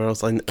listen to it or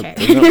else I. Okay.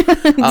 Do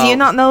you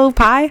not know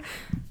pi?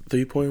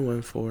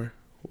 3.141.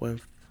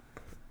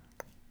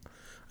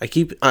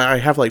 I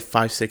have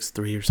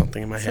 563 or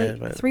something in my head.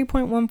 But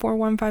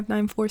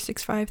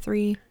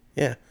 3.141594653.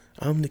 Yeah,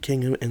 I'm the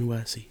king of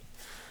NYC.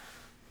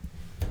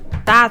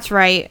 That's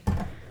right.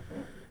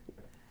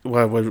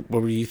 What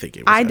were you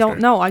thinking? I don't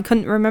know. I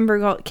couldn't remember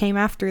what came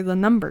after the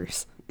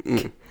numbers.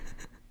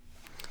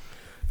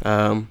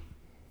 Yeah,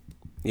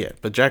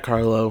 but Jack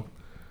Harlow.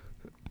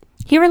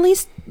 He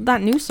released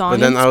that new song. But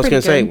then I was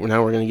gonna say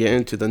now we're gonna get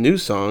into the new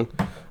song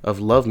of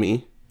 "Love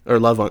Me" or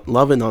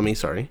 "Lovin' on Me."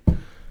 Sorry,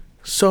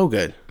 so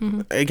good.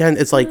 Again,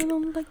 it's like. I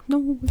don't like no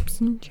whips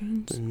and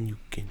chains. And you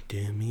can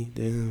tear me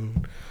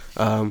down.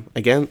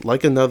 Again,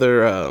 like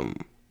another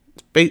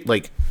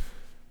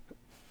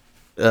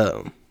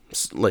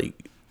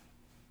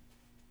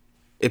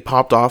it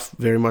popped off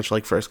very much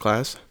like First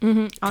Class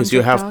because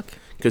you have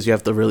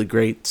the really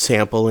great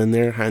sample in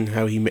there and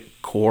how he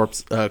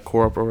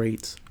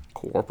cooperates.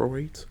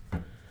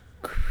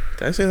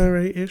 Did I say that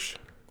right ish?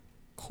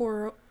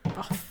 Oh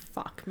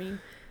fuck me.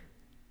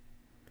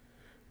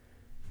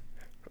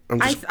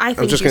 I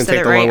think you said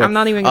it right. I'm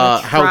not even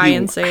gonna try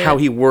and say how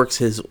he works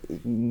his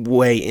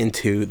way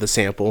into the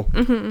sample,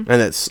 and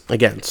it's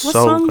again what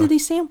song did he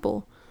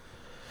sample?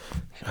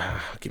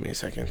 Give me a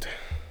second.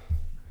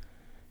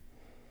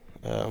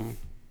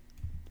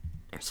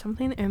 There's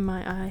something in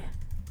my eye.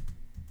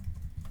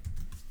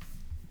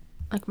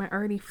 Like my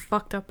already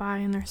fucked up eye,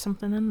 and there's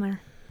something in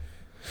there.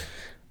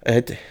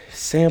 It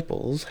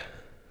samples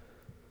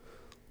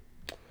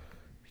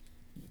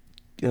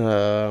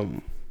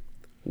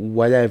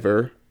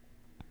Whatever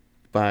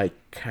by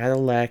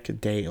Cadillac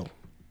Dale.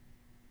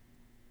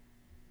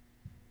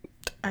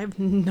 I have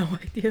no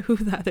idea who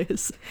that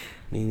is.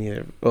 Me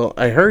neither. Well,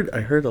 I heard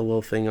a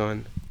little thing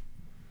on.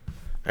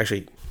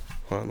 Actually,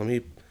 hold on. Let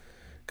me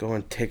go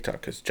on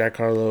TikTok because Jack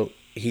Harlow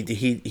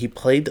he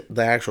played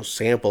the actual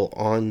sample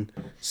on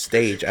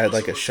stage at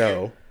like a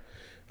show,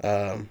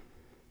 and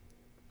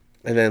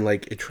then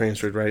like it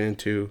transferred right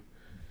into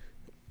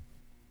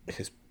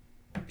his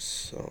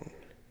song.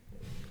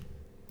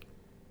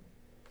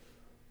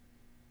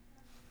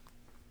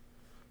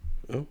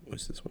 Oh,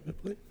 what's this one I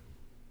played?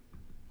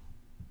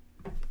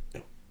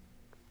 Oh,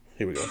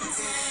 here we go.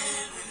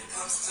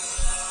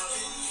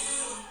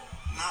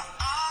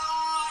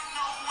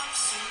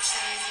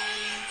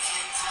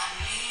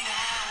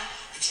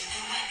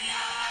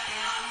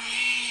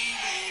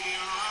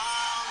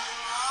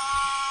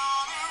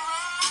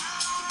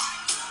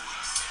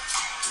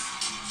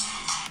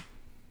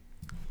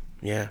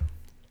 Yeah.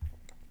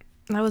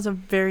 That was a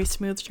very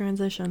smooth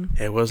transition.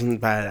 It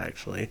wasn't bad,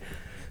 actually.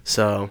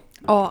 So.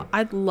 Oh,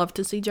 I'd love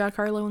to see Jack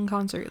Harlow in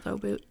concert, though,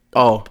 but.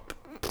 Oh.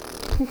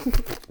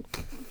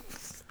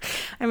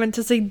 I meant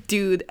to say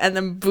dude, and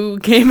then boo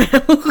came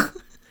out.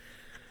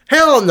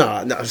 Hell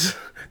no.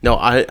 No,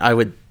 I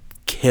would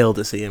kill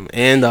to see him.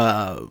 And,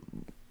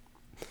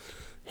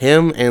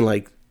 him and,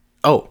 like,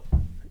 oh.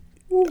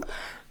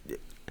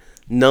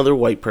 Another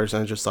white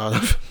person I just thought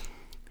of.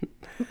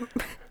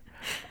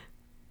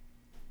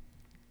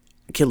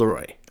 Kid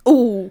Laroi.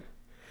 Ooh.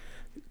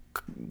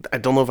 I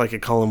don't know if I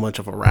could call him much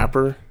of a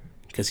rapper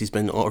because he's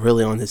been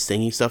really on his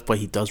singing stuff, but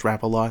he does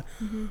rap a lot.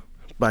 Mm-hmm.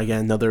 But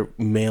again, another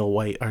male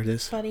white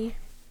artist. Buddy,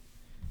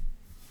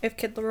 if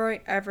Kid Laroi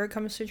ever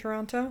comes to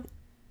Toronto,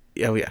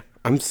 yeah,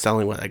 I'm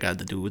selling what I got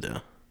to do though.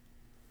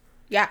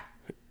 Yeah.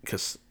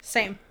 Cause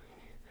same.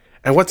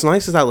 And what's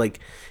nice is that like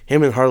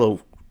him and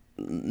Harlow,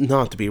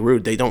 not to be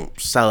rude, they don't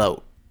sell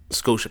out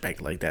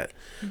Scotiabank like that,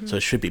 so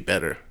it should be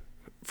better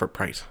for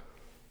price.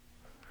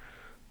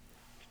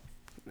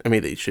 I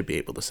mean, they should be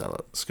able to sell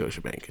out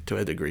Scotiabank to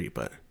a degree,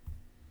 but...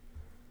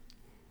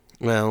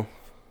 Well,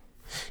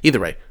 either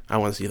way, I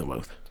want to see them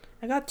both.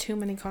 I got too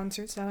many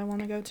concerts that I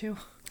want to go to.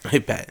 I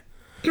bet.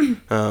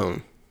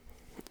 And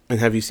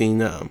have you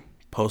seen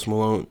Post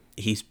Malone?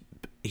 He's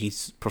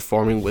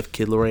performing with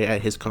Kid Laroi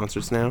at his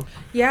concerts now.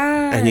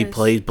 Yeah. And he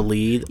plays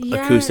Bleed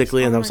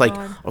acoustically, and I was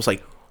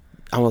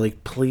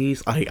like,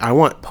 please, I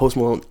want Post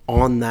Malone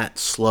on that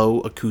slow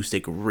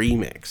acoustic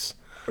remix.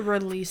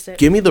 Release it.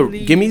 Give me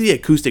the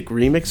acoustic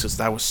remix because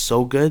that was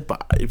so good.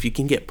 But if you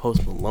can get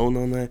Post Malone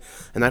on that,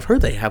 and I've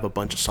heard they have a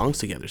bunch of songs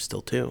together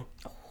still too.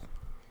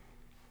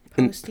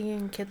 Posty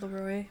and Kid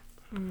Laroi.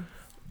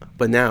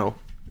 But now,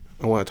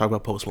 I want to talk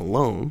about Post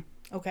Malone.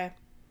 Okay.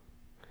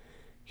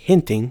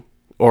 Hinting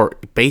or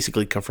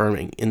basically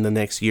confirming in the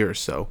next year or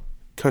so,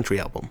 country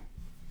album.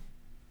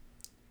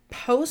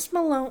 Post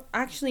Malone,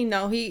 actually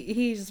no,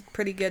 he's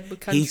pretty good with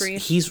country.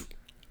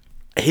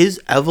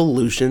 His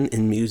evolution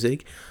in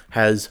music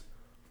has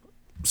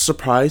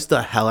surprised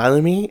the hell out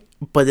of me,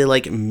 but it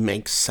like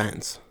makes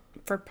sense.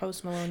 For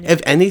Post Malone, yeah.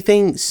 If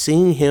anything,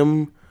 seeing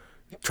him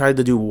try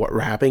to do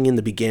rapping in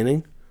the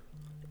beginning,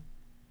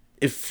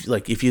 if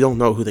you don't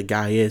know who the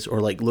guy is,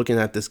 or like looking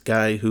at this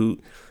guy who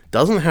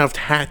doesn't have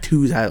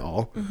tattoos at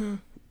all,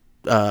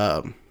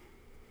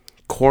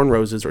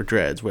 cornrows or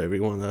dreads, whatever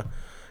you want to,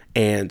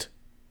 and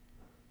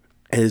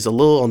is a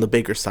little on the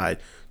bigger side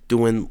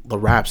doing the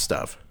rap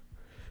stuff.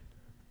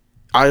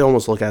 I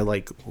almost look at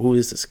like, who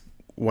is this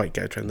white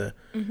guy trying to,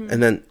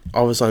 and then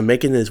all of a sudden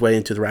making his way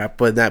into the rap,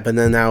 but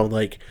then now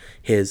like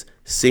his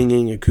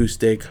singing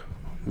acoustic,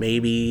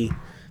 maybe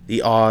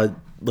the odd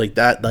like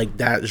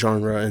that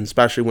genre, and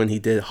especially when he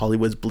did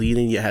Hollywood's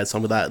Bleeding, you had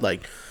some of that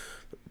like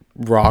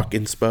rock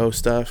inspo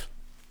stuff.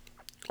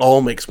 All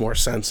makes more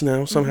sense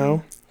now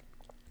somehow.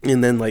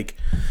 And then like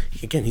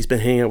again, he's been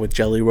hanging out with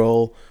Jelly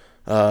Roll,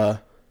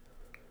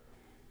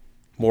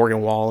 Morgan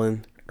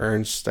Wallen.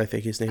 Ernst, I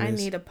think his name is. I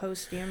need a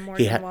Posty and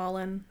Morgan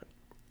Wallen.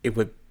 It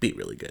would be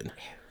really good.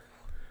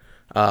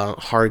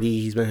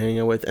 Hardy, he's been hanging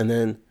out with, and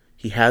then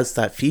he has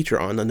that feature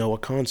on the Noah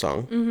Khan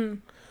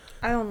song.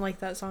 I don't like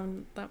that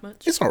song that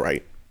much. It's all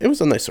right. It was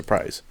a nice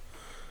surprise,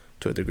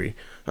 to a degree.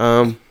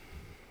 But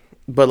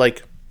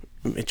like,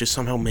 it just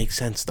somehow makes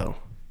sense though.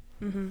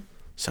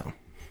 So,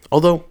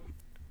 although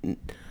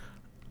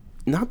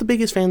not the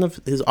biggest fan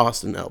of his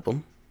Austin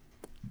album.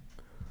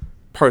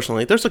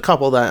 Personally, there's a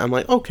couple that I'm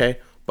like, okay.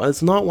 But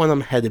it's not one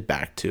I'm headed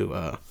back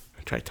to.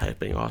 Try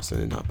typing Austin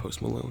and not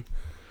Post Malone.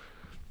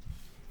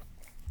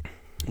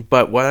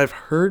 But what I've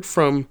heard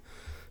from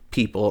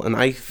people, and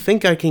I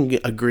think I can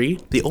agree,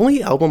 the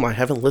only album I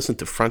haven't listened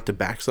to front to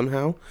back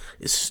somehow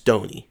is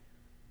Stoney.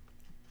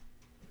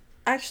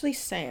 Actually,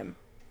 same.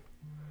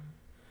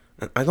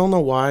 And I don't know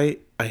why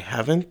I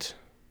haven't,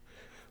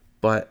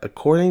 but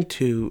according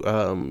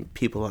to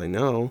people I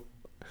know,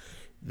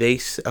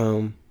 they've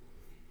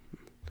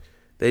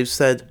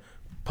said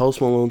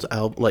Post Malone's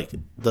album,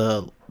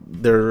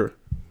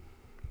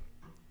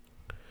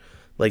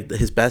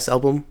 his best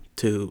album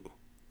to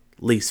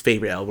least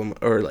favorite album,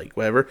 or like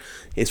whatever,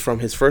 is from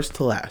his first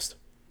to last.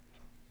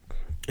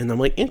 And I'm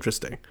like,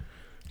 interesting.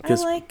 I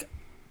like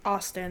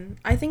Austin.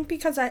 I think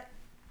because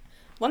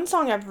one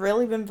song I've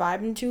really been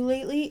vibing to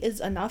lately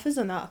is Enough is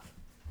Enough.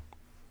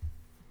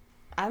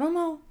 I don't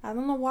know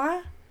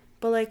why,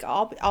 but like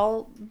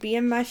I'll be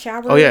in my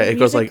shower. Oh yeah, it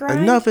goes like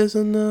grind. Enough is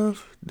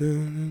enough.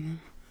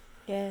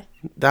 Yeah.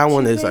 That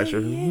one is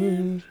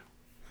actually.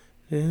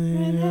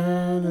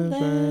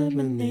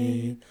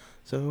 Lemonade,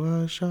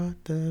 so I shot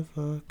the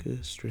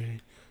vodka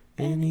straight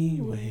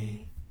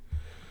anyway.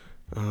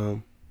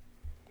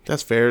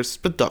 That's fair.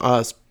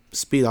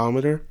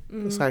 Speedometer.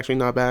 It's actually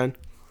not bad.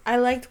 I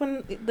liked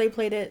when they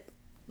played it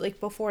like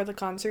before the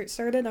concert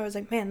started. I was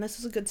like, man, this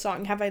is a good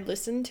song. Have I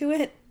listened to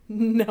it?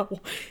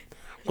 No.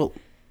 Well,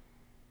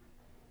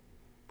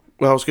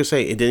 I was gonna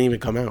say it didn't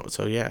even come out,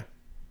 so yeah.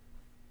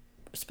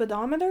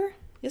 Speedometer?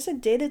 Yes,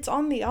 it did. It's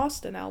on the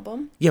Austin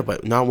album. Yeah,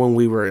 but not when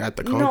we were at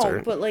the concert.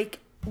 No, but like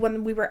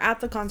when we were at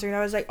the concert, I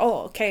was like,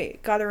 oh, okay,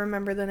 gotta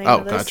remember the name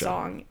of this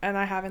song. And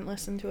I haven't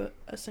listened to it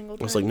a single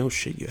time. I was like, no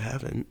shit, you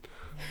haven't.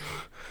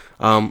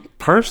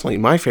 Personally,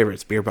 my favorite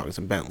is Beer Bongs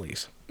and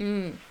Bentleys.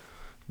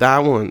 That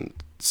one,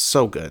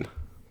 so good.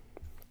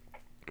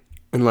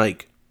 And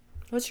like...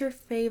 What's your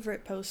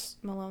favorite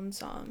Post Malone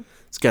song?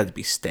 It's got to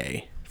be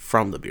Stay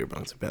from the Beer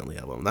Bongs and Bentley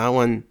album. That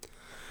one,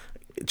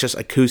 just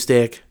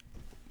acoustic...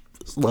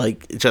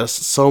 Like, just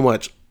so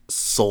much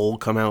soul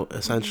come out,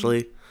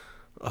 essentially.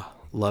 Oh,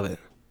 love it.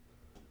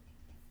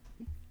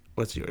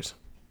 What's yours?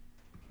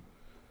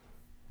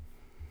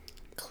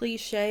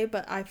 Cliche,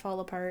 but I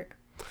Fall Apart.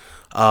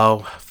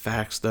 Oh,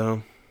 facts,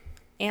 though.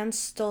 Anne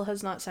still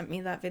has not sent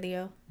me that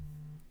video.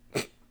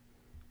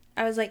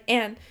 I was like,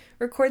 Anne,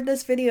 record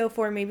this video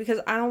for me because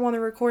I don't want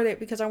to record it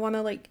because I want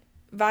to, like,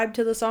 vibe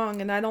to the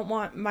song and I don't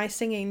want my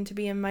singing to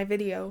be in my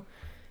video.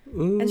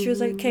 Ooh, and she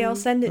was like, okay, I'll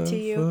send it to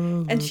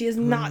you. And she has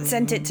not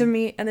sent it to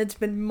me, and it's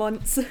been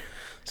months. I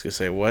was going to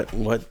say, what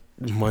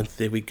month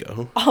did we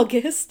go?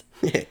 August.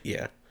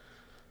 Yeah.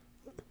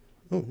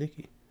 Oh,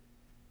 Nikki.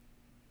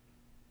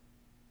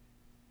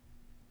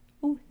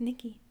 Oh,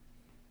 Nikki.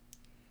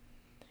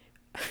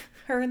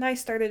 Her and I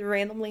started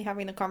randomly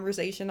having a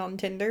conversation on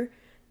Tinder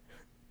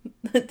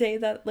the day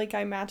that, like,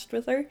 I matched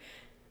with her.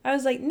 I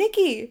was like,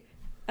 Nikki!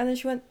 And then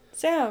she went,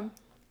 Sam,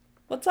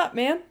 what's up,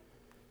 man?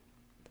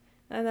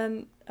 And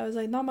then I was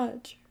like, not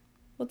much.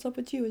 What's up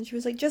with you? And she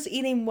was like, just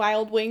eating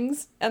wild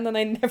wings. And then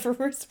I never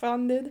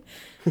responded.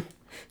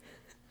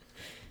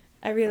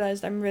 I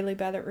realized I'm really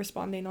bad at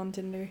responding on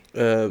Tinder.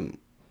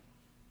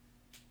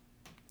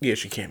 Yeah,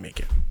 she can't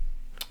make it.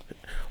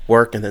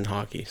 Work and then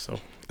hockey. So,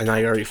 and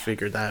I already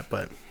figured that,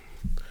 but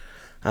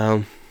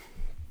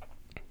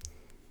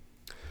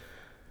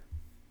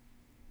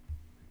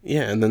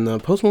yeah. And then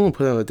Post Malone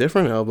put out a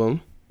different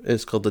album.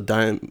 It's called the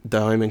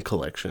Diamond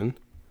Collection,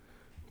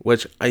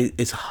 which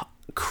is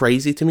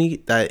crazy to me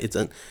that it's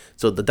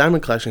so the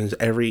Diamond Collection is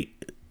every.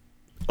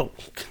 Oh,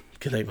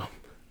 good night, Mom.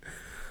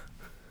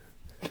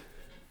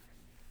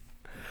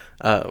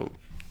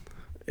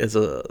 Is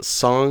a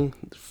song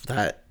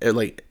that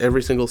like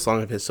every single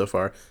song of his so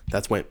far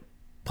that's went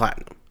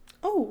platinum.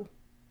 Oh,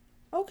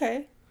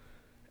 okay.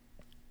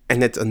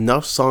 And it's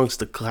enough songs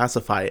to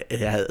classify it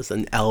as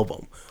an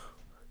album.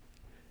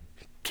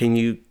 Can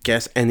you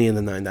guess any of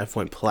the 9 that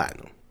went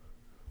platinum?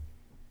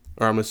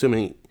 Or I'm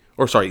assuming,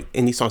 or sorry,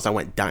 any songs that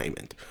went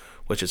diamond,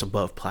 which is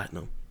above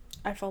platinum.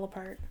 I Fall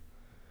Apart.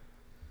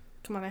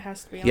 Come on, it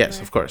has to be on yes,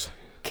 there. Of course.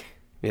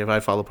 Yeah, if I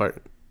Fall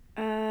Apart.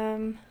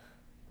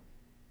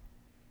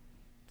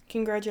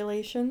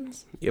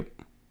 Congratulations. Yep.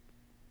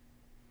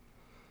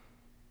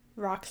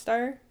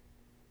 Rockstar.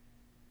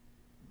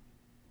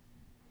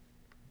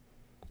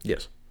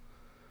 Yes.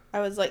 I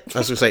was like... I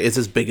was going to say, it's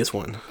his biggest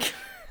one.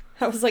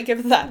 I was like,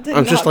 if that did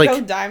not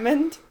go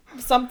diamond,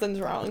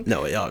 something's wrong.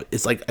 No,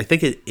 it's like, I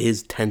think it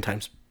is 10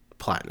 times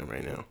platinum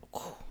right now.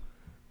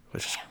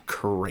 Which is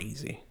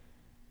crazy.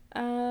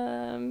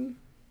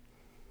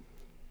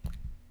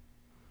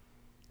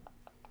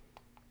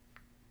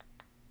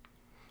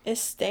 Is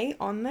Stay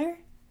on there?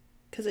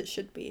 Because it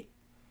should be.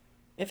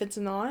 If it's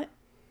not,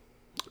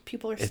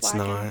 people are slacking. It's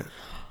not.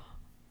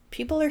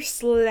 People are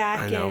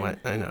slacking.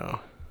 I know.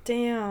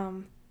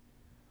 Damn.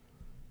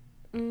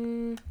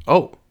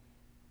 Oh.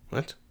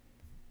 What?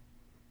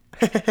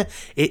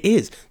 It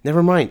is.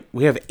 Never mind.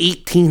 We have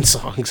 18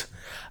 songs.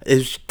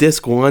 There's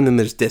disc 1 and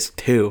there's disc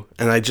 2.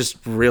 And I just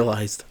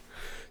realized.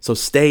 So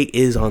Stay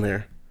is on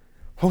there.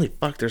 Holy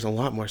fuck, there's a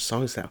lot more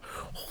songs now.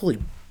 Holy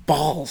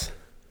balls.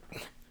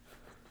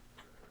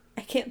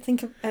 I can't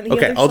think of any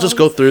Okay, other I'll just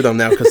go through them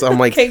now because I'm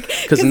like,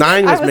 because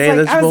 9 was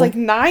manageable. I was like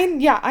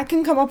 9? Yeah, I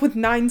can come up with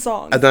 9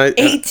 songs.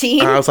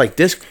 18? I was like,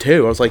 disc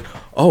 2. I was like,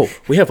 oh,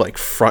 we have like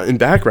front and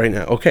back right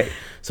now. Okay,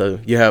 so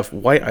you have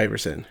White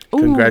Iverson. Ooh.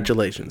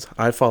 Congratulations.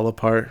 I Fall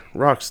Apart.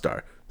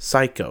 Rockstar.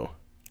 Psycho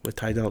with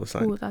Ty Dolla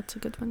 $ign. Ooh, that's a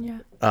good one, yeah.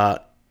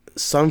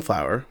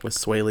 Sunflower with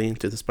Sway Lee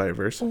Into the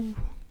Spider-Verse. Ooh.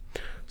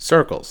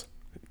 Circles,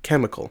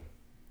 Chemical,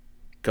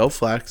 Go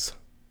Flex,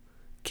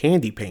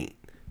 Candy Paint,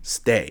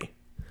 Stay,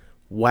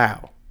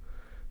 Wow,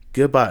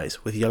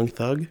 Goodbyes with Young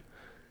Thug,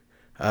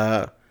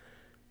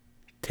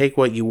 Take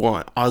What You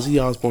Want,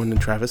 Ozzy Osbourne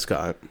and Travis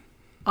Scott.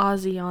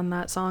 Ozzy on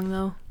that song,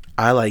 though.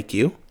 I Like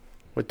You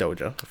with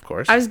Doja, of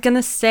course. I was going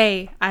to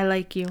say I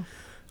Like You.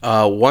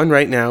 One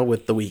Right Now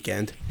with The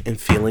Weeknd and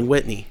Feeling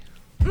Whitney.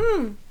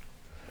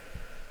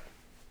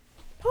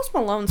 Post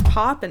Malone's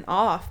popping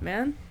off,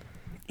 man.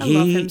 I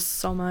love him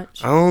so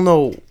much. I don't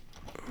know.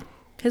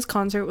 His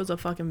concert was a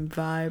fucking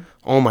vibe.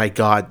 Oh my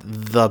god,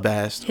 the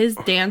best. His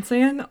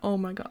dancing, oh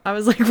my god. I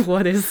was like,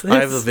 what is this? I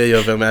have a video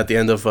of him at the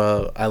end of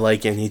I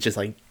Like It, and he's just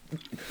like...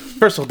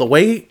 First of all, the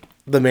way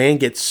the man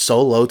gets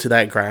so low to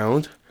that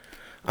ground,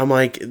 I'm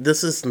like,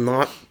 this is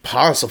not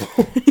possible.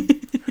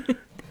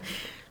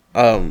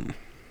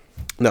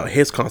 No,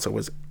 his concert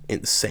was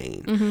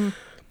insane. Mm-hmm.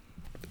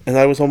 And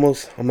I was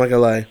almost... I'm not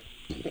gonna lie.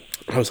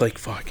 I was like,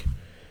 fuck.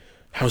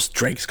 How's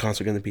Drake's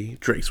concert gonna be?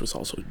 Drake's was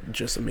also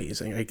just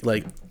amazing. It's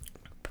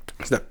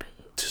not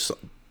just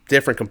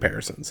different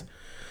comparisons.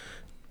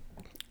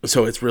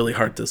 So it's really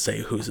hard to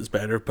say whose is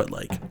better, but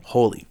like,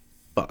 holy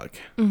fuck.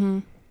 Mm-hmm.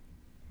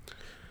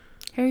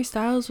 Harry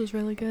Styles was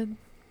really good.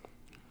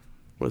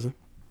 Was it?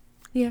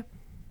 Yeah.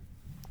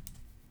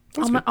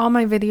 All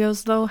my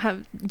videos, though,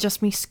 have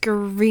just me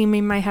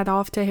screaming my head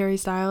off to Harry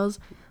Styles.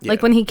 Yeah.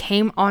 Like, when he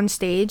came on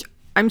stage,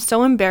 I'm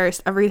so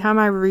embarrassed. Every time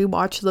I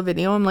rewatch the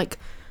video, I'm like,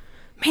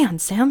 man,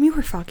 Sam, you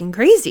were fucking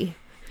crazy.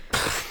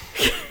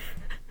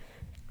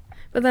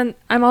 But then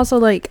I'm also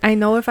like, I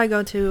know if I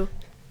go to,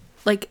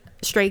 like,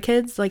 Stray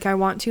Kids, like I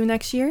want to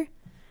next year,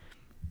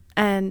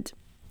 and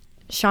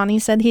Shawnee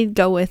said he'd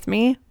go with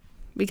me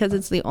because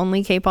it's the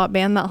only K-pop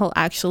band that he'll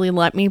actually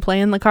let me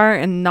play in the car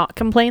and not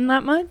complain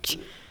that much.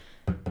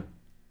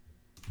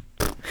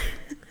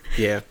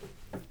 Yeah.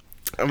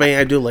 I mean,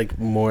 I do like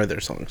more of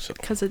their songs.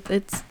 Because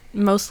it's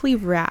mostly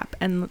rap,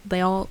 and they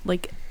all,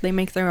 like, they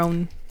make their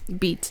own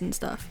beats and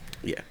stuff.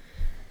 Yeah.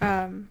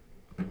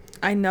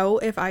 I know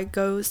if I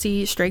go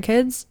see Stray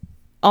Kids,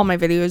 all my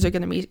videos are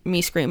going to be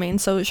me screaming.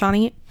 So,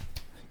 Shawnee,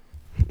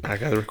 I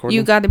got to record.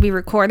 You got to be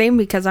recording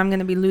because I'm going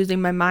to be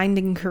losing my mind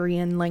in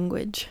Korean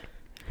language.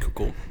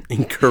 Cool.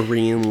 In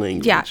Korean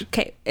language. Yeah.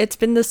 Okay. It's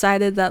been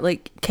decided that,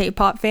 like,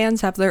 K-pop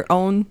fans have their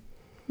own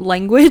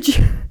language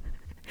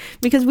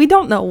because we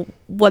don't know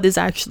what is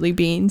actually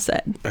being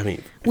said. I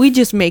mean, we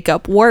just make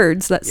up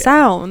words that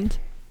sound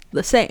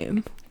the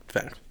same.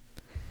 Fact.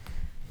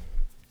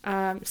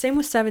 Same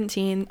with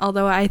 17,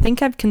 although I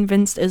think I've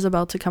convinced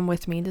Isabel to come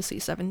with me to see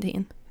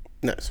 17.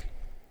 Nice.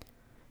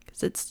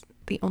 Because it's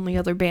the only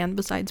other band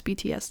besides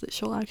BTS that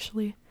she'll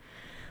actually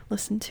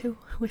listen to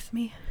with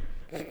me.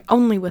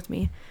 Only with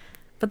me.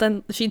 But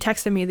then she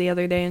texted me the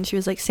other day and she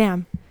was like,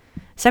 Sam,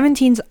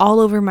 17's all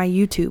over my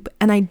YouTube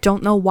and I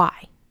don't know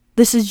why.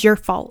 This is your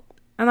fault.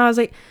 And I was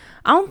like,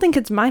 I don't think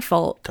it's my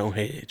fault. Don't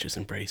hate it, just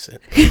embrace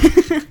it.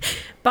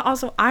 But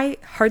also, I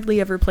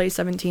hardly ever play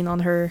 17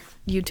 on her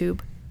YouTube.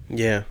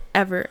 Yeah.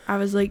 Ever. I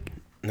was like,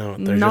 no,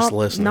 they're just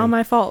listening. Not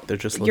my fault. They're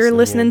just listening. You're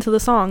listening to the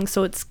song,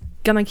 so it's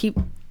gonna keep,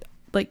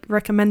 like,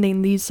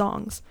 recommending these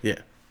songs. Yeah.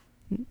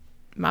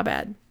 My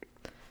bad.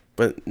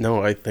 But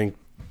no, I think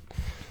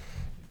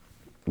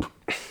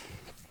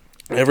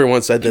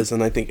everyone said this,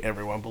 and I think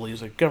everyone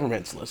believes it.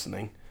 Government's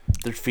listening.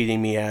 They're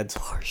feeding me ads.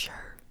 For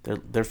sure.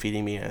 They're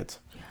feeding me ads.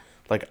 Yeah.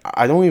 Like,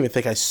 I don't even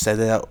think I said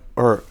it out.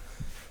 Or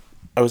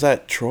I was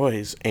at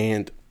Troy's,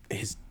 and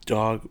his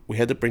dog, we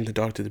had to bring the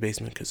dog to the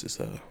basement because his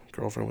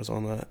girlfriend was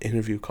on the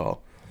interview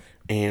call,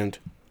 and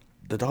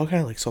the dog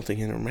had like something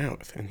in her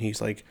mouth, and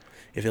he's like,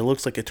 if it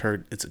looks like a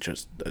turd, it's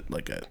just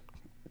like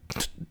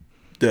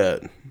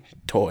the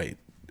toy.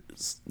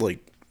 It's like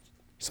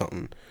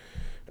something,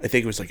 I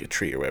think it was like a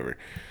tree or whatever,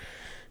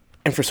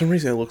 and for some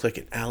reason it looked like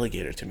an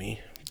alligator to me,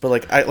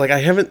 but I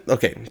haven't,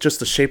 okay, just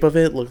the shape of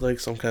it looked like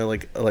some kind of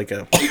like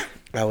a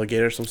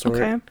alligator of some sort.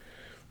 Okay.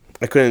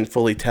 I couldn't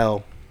fully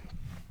tell.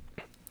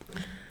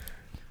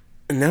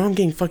 And now I'm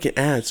getting fucking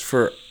ads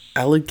for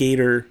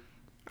alligator.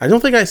 I don't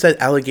think I said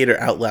alligator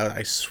out loud.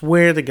 I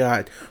swear to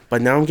God.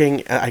 But now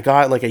I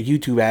got like a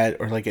YouTube ad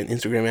or like an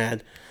Instagram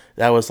ad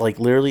that was like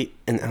literally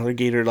an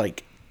alligator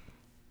like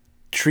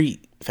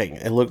treat thing.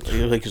 It looked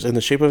like in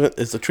the shape of it,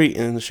 it's a treat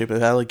in the shape of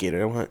an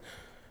alligator. I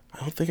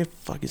don't think I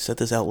fucking said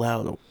this out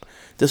loud.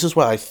 This is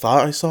what I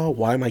thought I saw.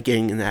 Why am I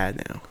getting an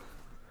ad now?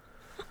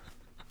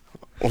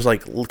 I was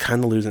like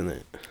kind of losing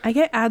it. I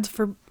get ads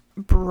for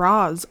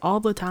bras all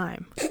the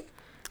time.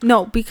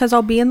 No, because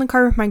I'll be in the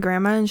car with my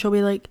grandma and she'll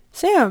be like,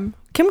 Sam,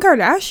 Kim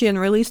Kardashian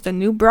released a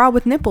new bra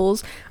with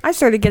nipples. I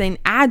started getting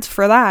ads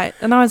for that.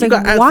 And I was like,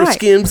 why? For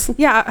Skims.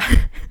 Yeah.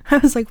 I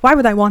was like, why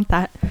would I want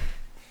that?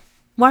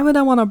 Why would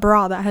I want a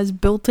bra that has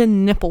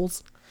built-in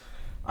nipples?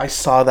 I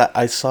saw that.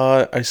 I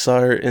saw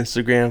her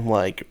Instagram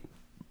like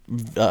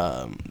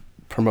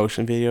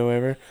promotion video or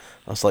whatever.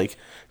 I was like,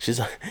 she's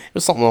like, it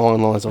was something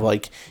along the lines of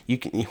like, you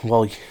can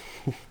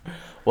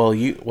while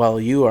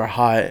you are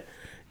hot,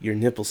 your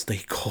nipples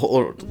stay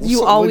cold.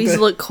 You always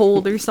look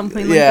cold or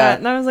something like that.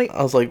 And I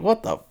was like,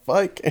 what the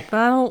fuck? But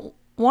I don't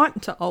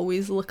want to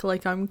always look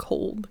like I'm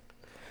cold.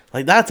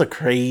 Like, that's a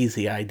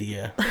crazy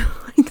idea.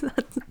 Like,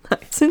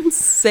 that's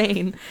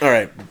insane. All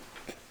right.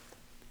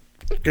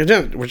 We're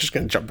just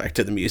going to jump back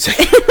to the music.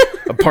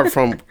 Apart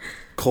from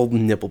cold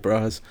nipple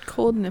bras.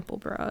 Cold nipple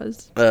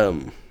bras.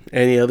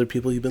 Any other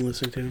people you've been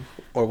listening to?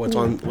 Or what's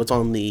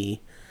on the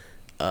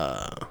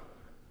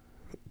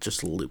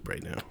just loop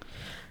right now?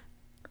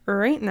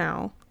 Right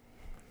now,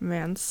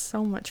 man,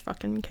 so much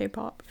fucking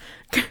K-pop.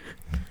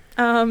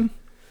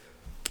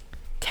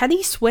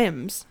 Teddy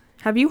Swims.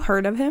 Have you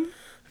heard of him?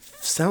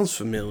 Sounds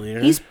familiar.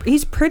 He's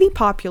pretty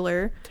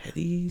popular.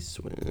 Teddy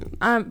Swims.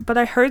 But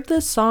I heard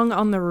this song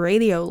on the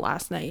radio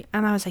last night,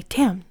 and I was like,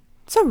 damn,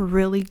 it's a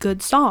really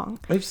good song.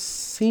 I've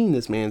seen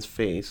this man's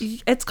face.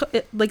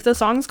 Like, the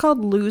song's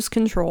called Lose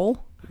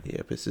Control.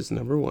 Yep, this is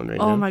number 1 right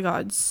now. Oh my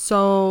god,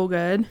 so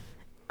good.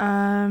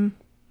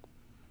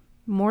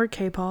 More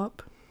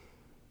K-pop.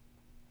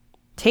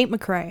 Tate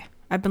McRae.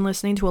 I've been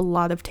listening to a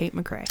lot of Tate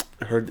McRae.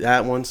 I heard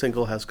that one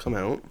single has come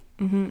out.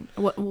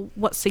 Mm-hmm.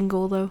 What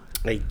single, though?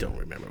 I don't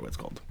remember what it's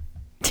called.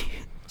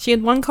 She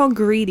had one called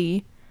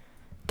Greedy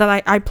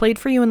that I played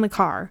for you in the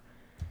car.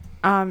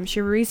 She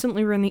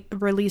recently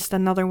released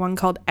another one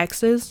called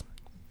Exes.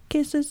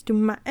 Kisses to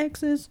my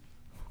exes.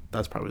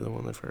 That's probably the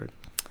one I've heard.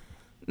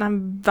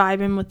 I'm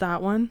vibing with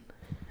that one.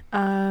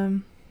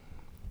 I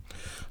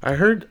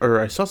heard, or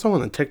I saw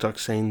someone on TikTok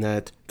saying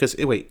that, because,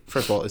 wait,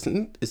 first of all,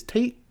 is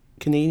Tate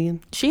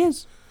Canadian? She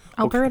is.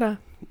 Alberta.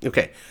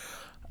 Okay.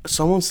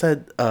 Someone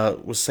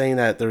was saying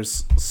that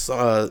there's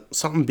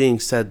something being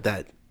said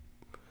that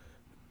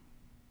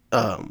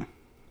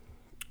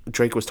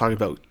Drake was talking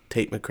about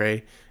Tate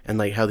McRae and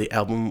like how the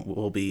album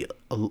will be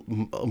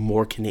a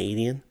more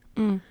Canadian.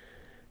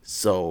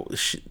 So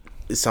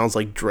it sounds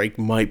like Drake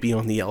might be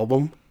on the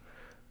album.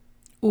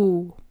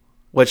 Ooh.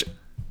 Which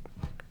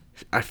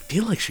I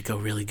feel like should go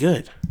really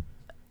good.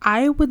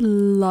 I would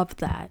love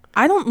that.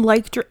 I don't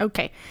like Drake.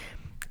 Okay.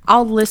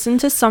 I'll listen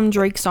to some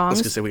Drake songs. I was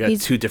going to say, we got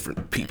two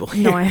different people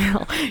here. No, I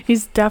know.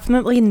 He's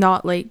definitely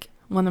not, like,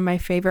 one of my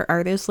favorite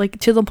artists. Like,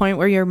 to the point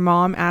where your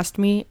mom asked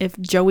me if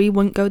Joey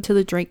wouldn't go to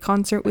the Drake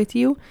concert with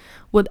you,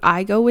 would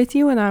I go with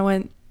you? And I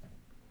went,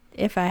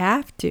 if I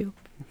have to.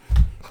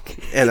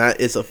 And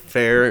that is a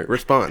fair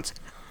response.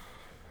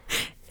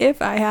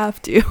 If I have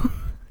to.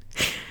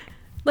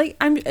 Like,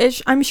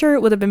 I'm sure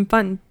it would have been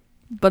fun,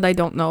 but I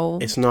don't know.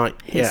 It's not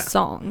his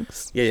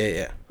songs.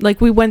 Yeah. Like,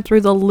 we went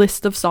through the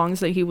list of songs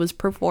that he was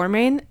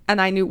performing,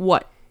 and I knew,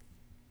 what,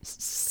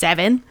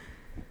 7?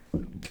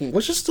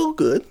 Which is still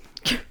good,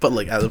 but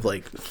like out of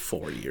like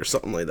 40 or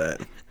something like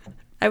that.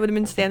 I would have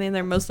been standing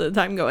there most of the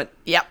time going,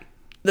 yep,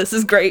 this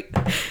is great.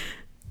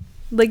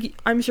 Like,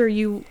 I'm sure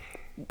you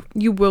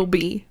will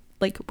be,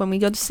 like, when we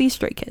go to see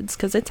Stray Kids,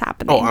 because it's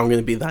happening. Oh, I'm going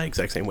to be that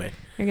exact same way.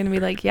 You're going to be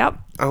like, yep.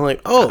 I'm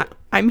like, oh.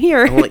 I'm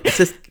here. I'm like, is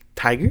this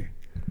Tiger?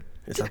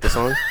 Is that the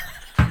song?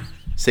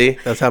 See?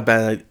 That's how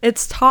bad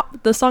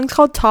the song's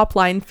called Top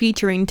Line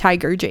featuring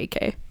Tiger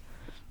JK.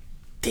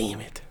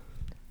 Damn it.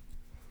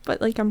 But,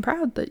 like, I'm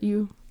proud that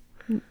you...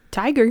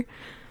 Tiger.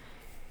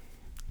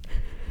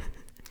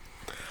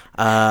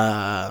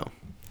 But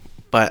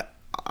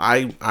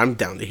I'm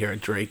down to hear a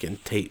Drake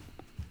and Tate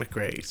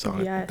McRae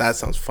song. Yes. That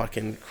sounds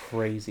fucking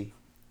crazy.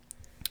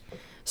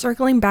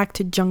 Circling back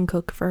to Jung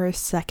Kook for a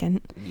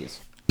second.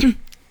 Yes.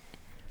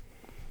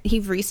 He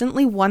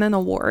recently won an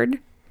award.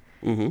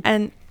 Mm-hmm.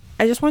 And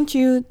I just want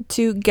you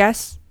to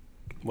guess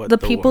what the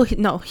people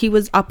he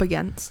was up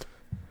against.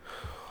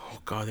 Oh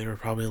god, they were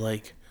probably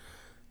like,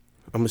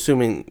 I'm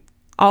assuming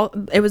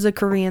it was a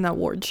Korean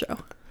award show,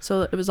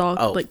 so it was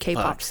all like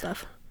K-pop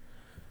stuff.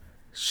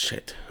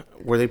 Shit,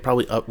 were they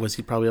probably up? Was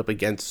he probably up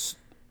against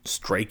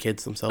Stray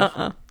Kids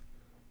themselves?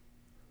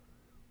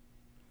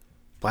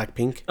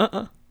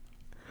 Blackpink.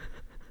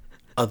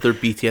 Other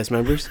BTS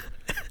members.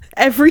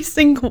 Every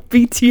single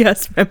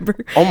BTS member.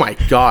 Oh my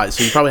god!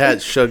 So you probably had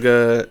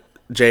Suga,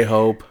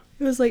 J-Hope.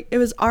 It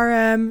was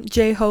RM,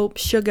 J-Hope,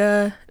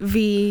 Suga,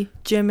 V,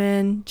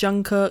 Jimin,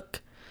 Jungkook.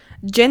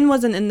 Jin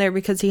wasn't in there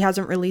because he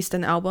hasn't released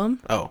an album.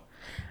 Oh.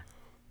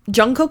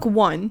 Jungkook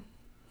won.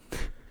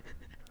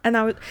 And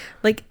I was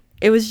like,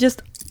 it was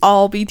just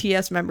all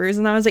BTS members.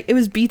 And I was like, it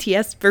was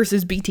BTS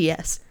versus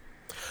BTS.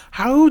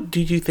 How do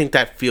you think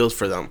that feels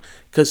for them?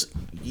 Because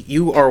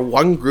you are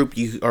one group,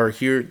 you are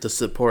here to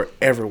support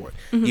everyone.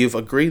 Mm-hmm. You've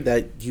agreed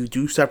that you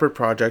do separate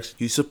projects,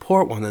 you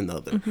support one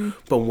another. Mm-hmm.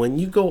 But when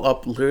you go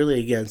up literally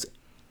against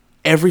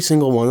every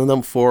single one of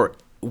them for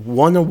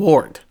one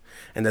award,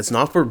 and that's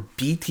not for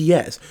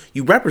BTS,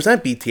 you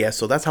represent BTS,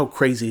 so that's how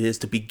crazy it is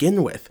to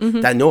begin with.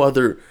 Mm-hmm. That no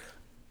other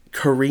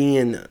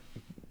Korean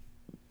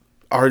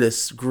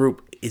artist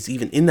group is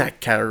even in that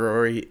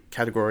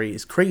category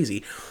is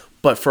crazy.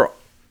 But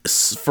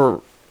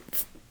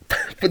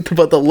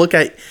but to look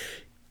at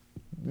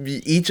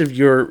each of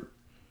your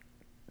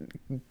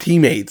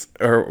teammates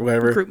or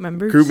whatever group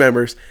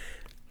members,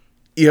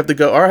 you have to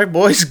go, all right,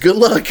 boys, good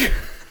luck.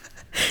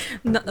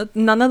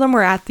 None of them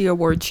were at the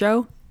award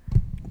show.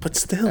 But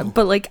still.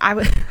 But like I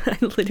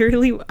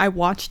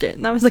watched it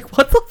and I was like,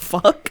 what the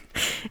fuck?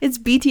 It's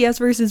BTS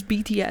versus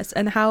BTS,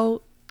 and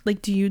how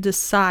like do you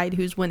decide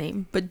who's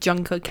winning? But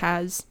Jung Kook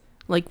has,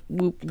 like,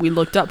 we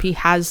looked up, he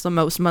has the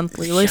most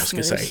monthly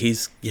listeners. I was gonna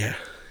say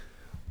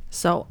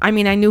So I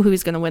mean, I knew who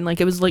was gonna win.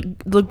 Like, it was like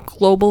the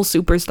Global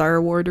Superstar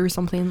Award or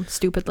something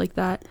stupid like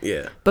that.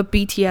 Yeah. But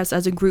BTS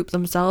as a group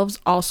themselves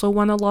also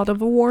won a lot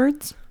of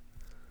awards,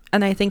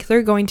 and I think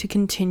they're going to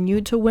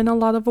continue to win a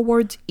lot of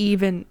awards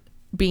even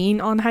being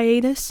on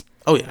hiatus.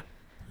 Oh yeah.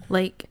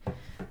 Like,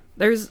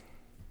 there's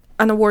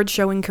an award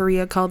show in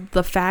Korea called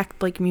the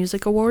Fact like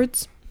Music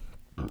Awards,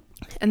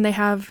 and they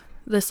have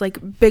this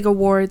like big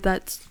award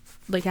that's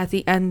like at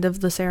the end of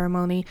the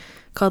ceremony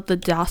called the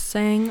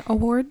Daesang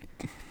Award.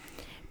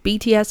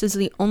 BTS is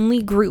the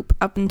only group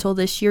up until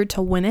this year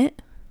to win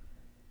it.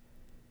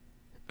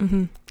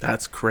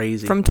 That's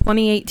crazy. From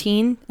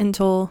 2018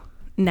 until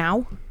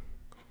now.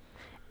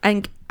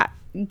 And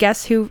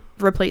guess who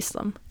replaced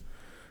them?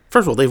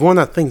 First of all, they've won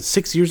that thing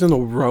 6 years in a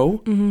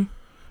row.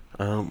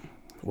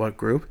 What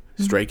group?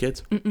 Stray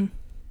Kids?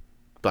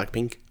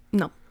 Blackpink?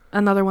 No,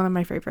 another one of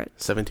my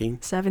favorites.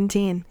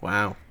 17?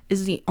 Wow.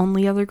 Is the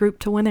only other group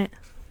to win it.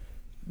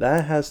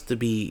 That has to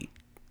be...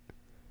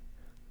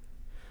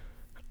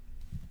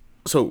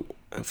 So,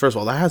 first of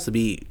all, that has to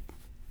be...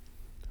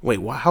 Wait,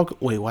 why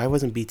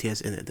wasn't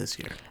BTS in it this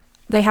year?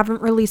 They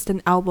haven't released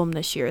an album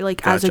this year,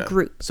 like, as a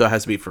group. So it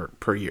has to be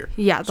per year.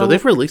 Yeah. So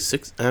they've released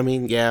 6... I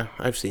mean, yeah,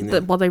 I've seen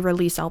it. Well, they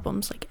release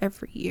albums, like,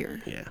 every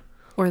year. Yeah.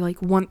 Or, like,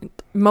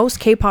 most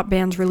K-pop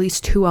bands release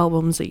 2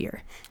 albums a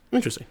year.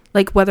 Interesting.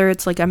 Like, whether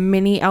it's, like, a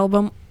mini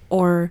album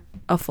or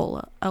a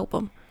full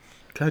album.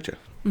 Gotcha.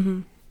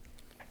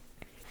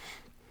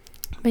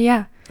 But,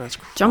 yeah. That's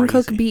crazy.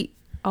 Jungkook beat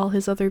all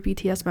his other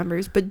BTS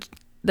members, but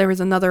there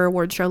was another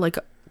award show, like,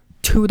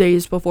 2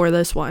 days before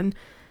this one,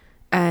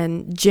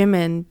 and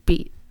Jimin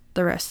beat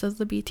the rest of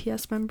the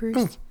BTS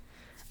members.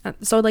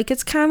 So, like,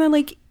 it's kind of,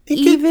 like,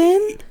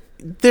 even.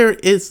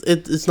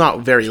 It's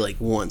not very, like,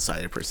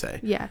 one-sided, per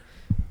se. Yeah.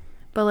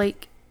 But,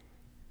 like,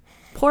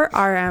 poor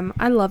RM,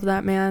 I love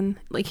that man.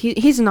 Like,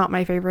 he's not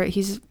my favorite.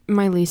 He's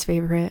my least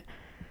favorite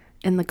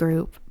in the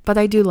group. But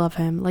I do love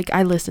him. Like,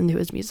 I listen to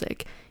his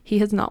music. He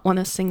has not won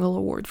a single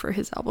award for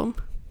his album.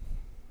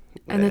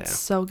 And it's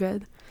so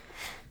good.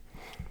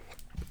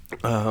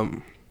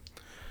 I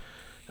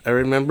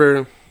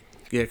remember,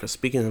 because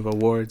speaking of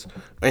awards,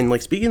 and,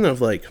 like, speaking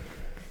of, like,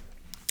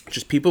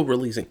 just people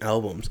releasing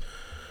albums,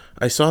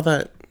 I saw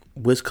that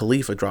Wiz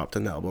Khalifa dropped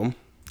an album.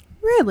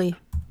 Really?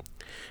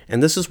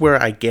 And this is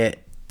where I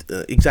get,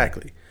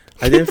 exactly.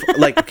 I didn't,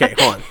 like, okay,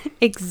 hold on.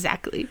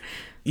 Exactly.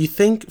 You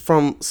think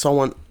from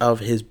someone of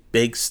his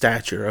big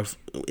stature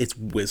it's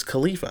Wiz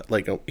Khalifa.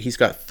 Like, he's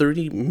got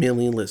 30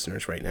 million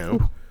listeners right now.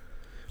 Ooh.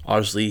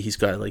 Obviously, he's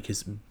got, like,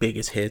 his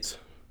biggest hits.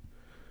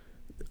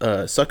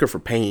 Sucker for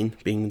Pain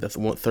being the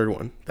third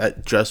one.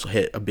 That just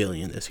hit 1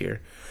 billion this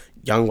year.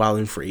 Young, Wild,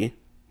 and Free,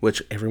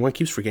 which everyone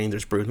keeps forgetting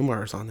there's Bruno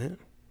Mars on it.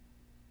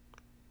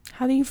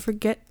 How do you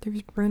forget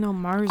there's Bruno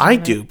Mars I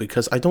do,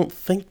 because I don't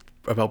think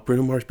about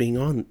Bruno Mars being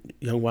on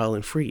Young, Wild,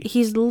 and Free.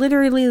 He's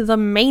literally the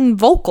main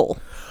vocal.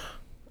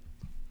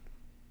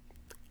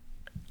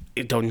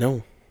 I don't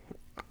know.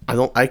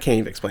 I can't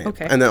even explain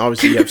it. And then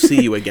obviously you have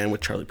See You Again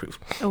with Charlie Puth.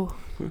 Oh.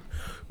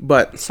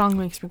 But song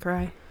makes me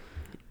cry.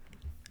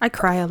 I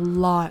cry a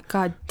lot.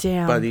 God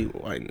damn. Buddy,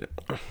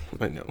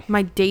 I know.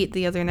 My date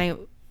the other night,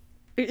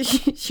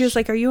 she was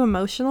like, "Are you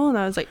emotional?" And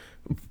I was like,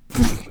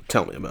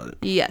 "Tell me about it."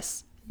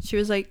 Yes. She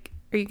was like,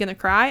 "Are you gonna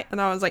cry?" And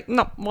I was like,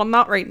 "No, well,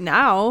 not right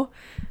now.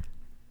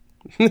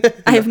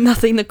 I have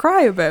nothing to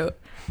cry about."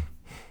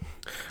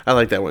 I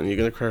like that one. You're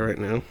gonna cry right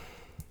now.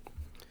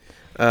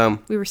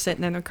 We were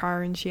sitting in her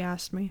car and she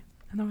asked me,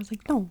 and I was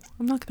like, "No,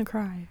 I'm not gonna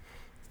cry."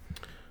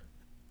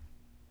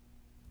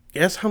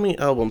 Guess how many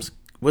albums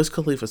Wiz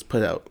Khalifa's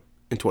put out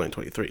in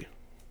 2023?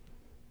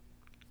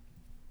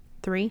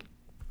 3?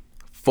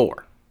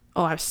 4.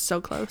 Oh, I was so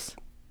close.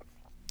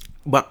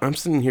 But I'm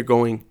sitting here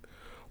going,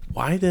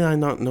 why did I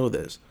not know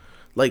this?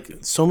 Like,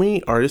 so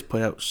many artists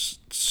put out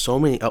so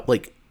many,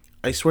 like,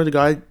 I swear to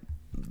God,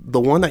 the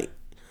one that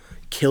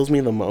kills me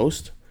the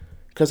most,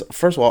 because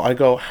first of all, I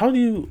go, how do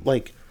you,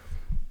 like,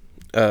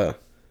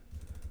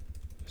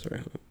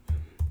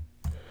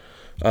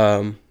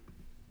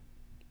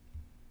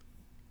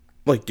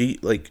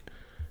 like,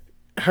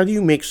 how do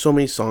you make so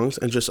many songs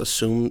and just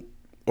assume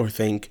or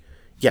think,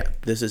 yeah,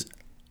 this is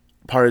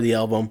part of the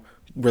album,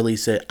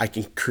 release it, I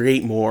can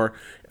create more,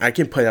 I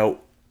can put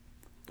out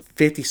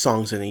 50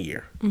 songs in a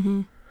year.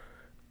 Mm-hmm.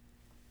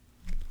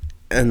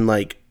 And,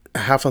 like,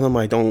 half of them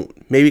I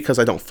don't, maybe because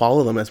I don't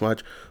follow them as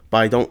much, but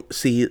I don't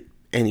see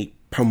any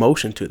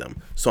promotion to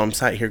them. So I'm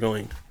sat here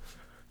going,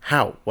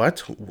 how?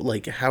 What?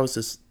 Like, how is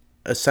this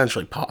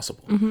essentially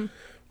possible? Mm-hmm.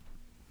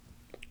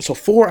 So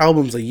 4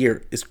 albums a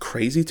year is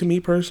crazy to me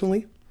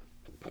personally.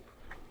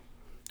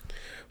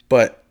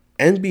 But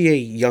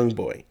NBA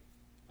YoungBoy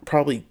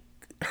probably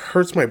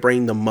hurts my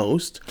brain the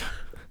most,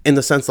 in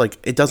the sense, like,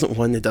 it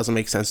doesn't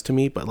make sense to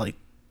me, but, like,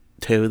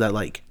 2, that,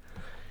 like,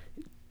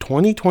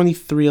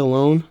 2023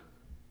 alone,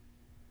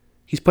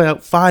 He's put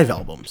out 5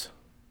 albums.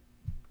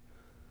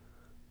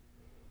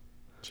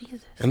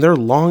 Jesus. And they're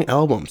long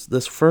albums.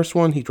 This first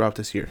one he dropped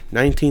this year,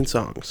 19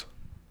 songs.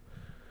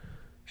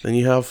 Then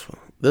you have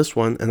this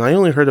one, and I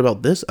only heard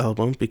about this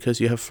album because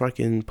you have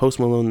fucking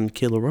Post Malone and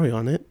Kid Laroi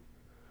on it.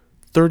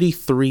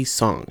 33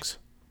 songs.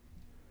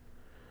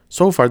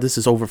 So far, this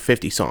is over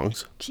 50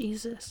 songs.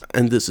 Jesus.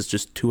 And this is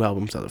just 2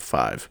 albums out of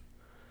 5.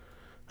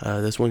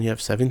 This one you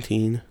have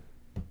 17.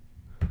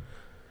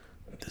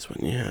 This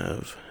one you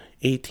have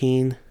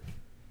 18.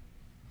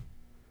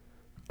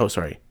 Oh,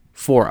 sorry.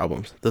 4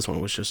 albums. This one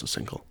was just a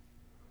single.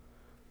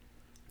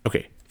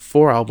 Okay,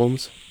 4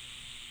 albums.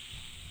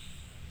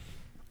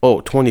 Oh,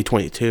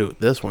 2022.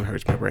 This one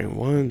hurts my brain.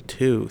 1,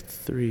 2,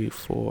 3,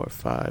 4,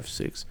 5,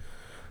 6,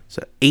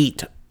 7,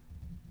 8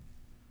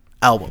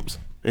 albums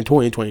in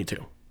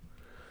 2022.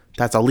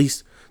 That's at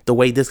least, the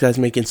way this guy's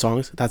making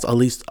songs, that's at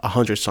least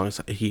 100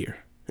 songs a year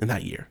in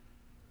that year.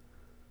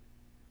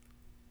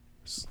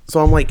 So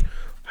I'm like,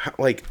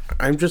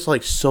 I'm just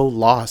like so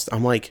lost.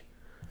 I'm like,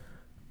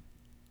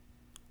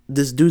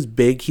 this dude's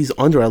big. He's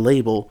under a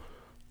label,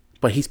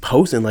 but he's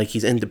posting like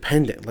he's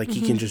independent. Like he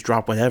can just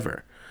drop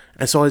whatever.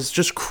 And so it's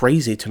just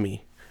crazy to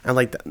me. And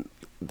like,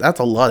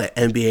 that's a lot of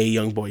NBA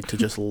YoungBoy to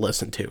just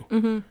listen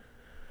to.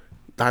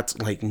 That's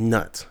like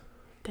nuts.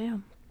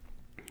 Damn.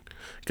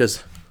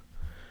 Because,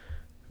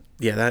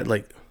 yeah, that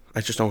like,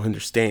 I just don't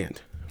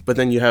understand. But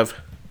then you have,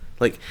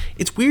 like,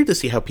 it's weird to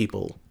see how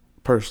people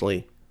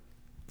personally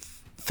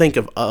think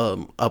of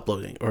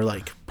uploading or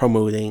like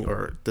promoting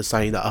or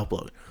deciding to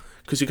upload.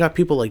 Because you got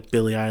people like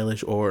Billie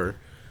Eilish or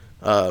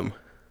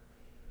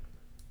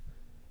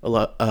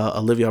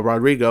Olivia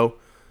Rodrigo,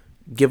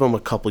 give them a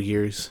couple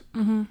years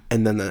and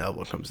then the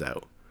album comes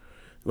out.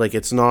 Like,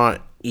 it's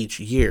not each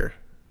year.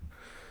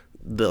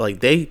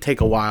 They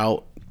take a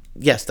while.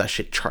 Yes, that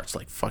shit charts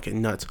like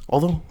fucking nuts.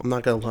 Although, I'm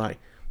not gonna lie,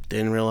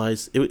 didn't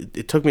realize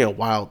it took me a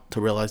while to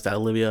realize that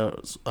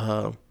Olivia's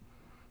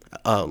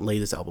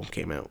latest album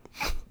came out.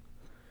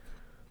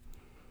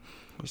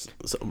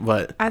 So,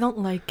 but I don't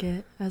like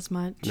it as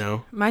much.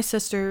 No? My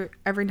sister,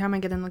 every time I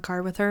get in the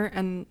car with her,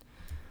 and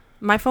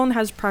my phone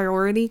has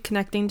priority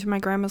connecting to my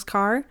grandma's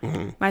car,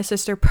 my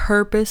sister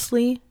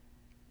purposely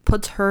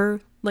puts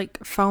her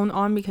like phone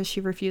on because she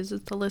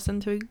refuses to listen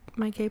to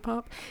my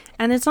K-pop.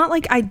 And it's not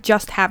like I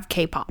just have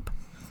K-pop.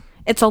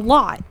 It's a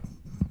lot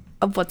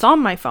of what's on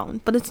my phone,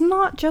 but it's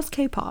not just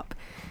K-pop.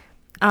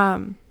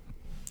 And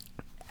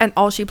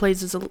all she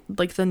plays is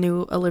like the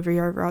new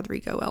Olivia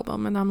Rodrigo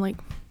album, and I'm like,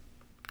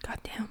 God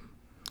damn,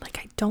 like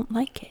I don't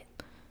like it.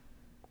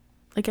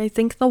 Like I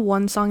think the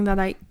one song that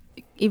I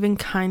even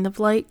kind of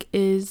like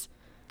is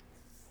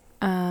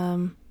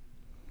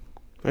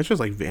it's just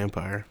like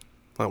Vampire.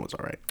 That one's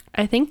alright.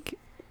 I think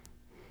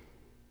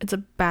it's a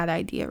bad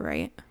idea,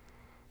 right?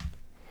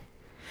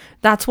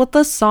 That's what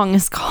the song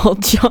is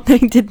called, John. I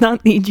did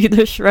not need you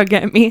to shrug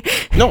at me.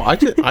 No, I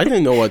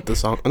didn't know what the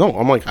song. No,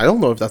 I'm like, I don't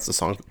know if that's the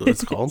song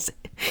it's called.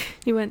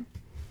 You went.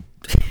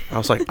 I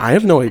was like, I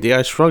have no idea.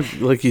 I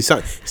shrugged. Like you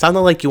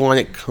sounded like you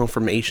wanted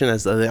confirmation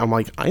as the. I'm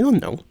like, I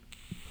don't know.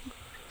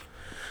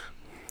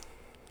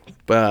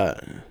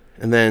 But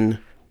then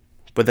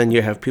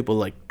you have people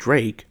like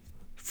Drake,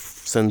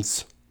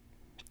 since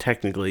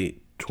technically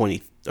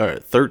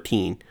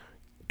 2013,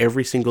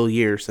 every single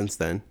year since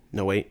then.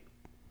 No wait.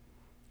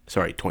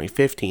 Sorry,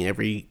 2015.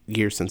 Every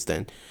year since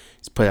then,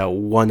 he's put out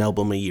 1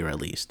 album a year at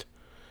least.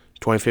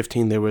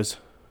 2015 there was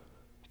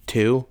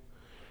 2,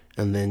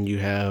 and then you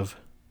have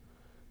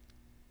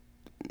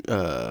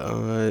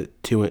 2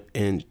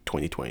 in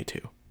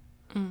 2022.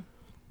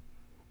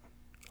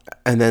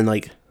 And then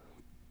like,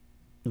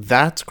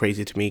 that's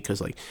crazy to me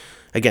because like,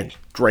 again,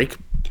 Drake,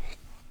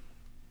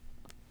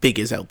 big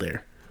is out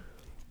there,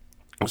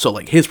 so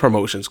like his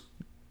promotion's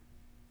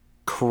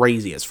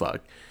crazy as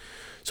fuck.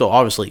 So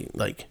obviously,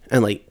 like,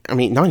 and like, I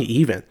mean, not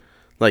even,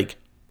 like,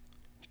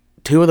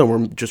 2 of them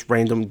were just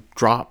random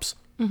drops.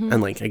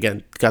 And like,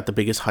 again, got the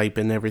biggest hype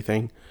and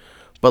everything.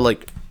 But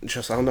like,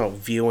 just, I don't know,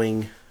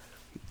 viewing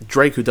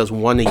Drake, who does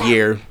 1 a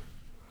year,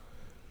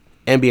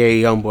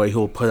 NBA YoungBoy, who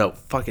will put out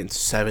fucking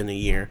 7 a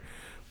year.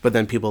 But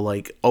then people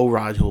like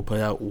O-Rod, who will put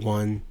out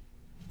 1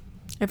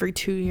 every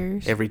 2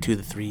 years. Every 2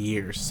 to 3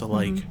 years. So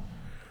like,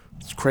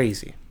 it's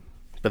crazy.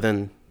 But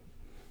then,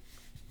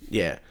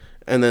 yeah.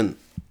 And then,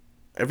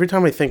 every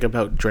time I think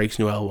about Drake's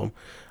new album,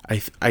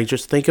 I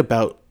just think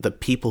about the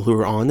people who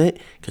are on it,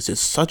 because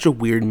it's such a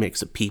weird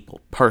mix of people,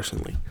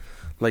 personally.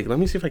 Like, let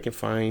me see if I can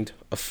find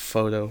a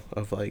photo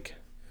of, like,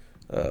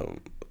 of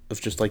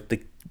just, like,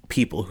 the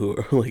people who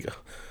are, like,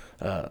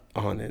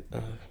 on it.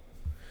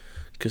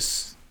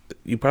 Because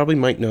you probably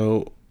might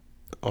know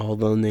all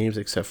the names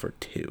except for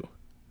 2.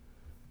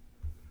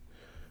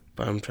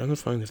 But I'm trying to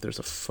find if there's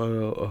a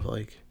photo of,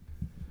 like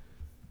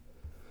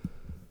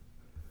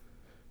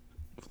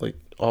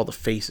all the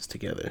faces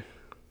together.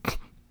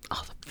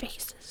 All the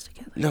faces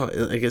together. No,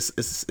 I guess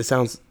it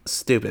sounds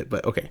stupid,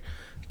 but okay.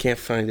 Can't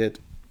find it.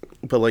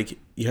 But like,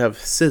 you have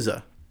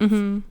SZA,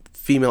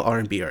 female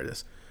R&B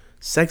artist.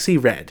 Sexy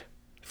Red.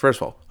 First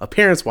of all,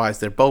 appearance-wise,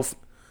 they're both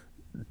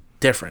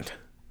different.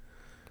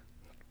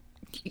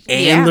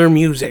 and their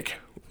music.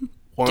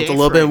 Want a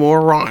little bit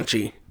more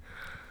raunchy.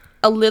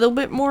 A little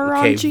bit more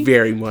raunchy? Okay,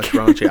 very much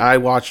raunchy. I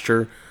watched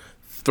her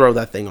throw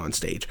that thing on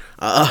stage.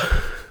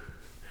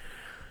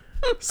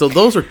 So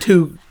those are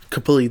two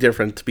completely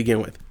different to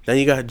begin with. Then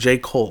you got J.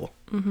 Cole,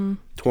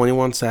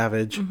 21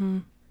 Savage,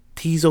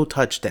 Tizo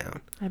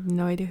Touchdown. I have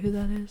no idea who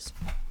that is.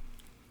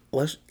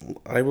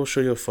 I will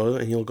show you a photo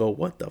and you'll go,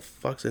 what the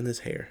fuck's in his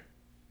hair?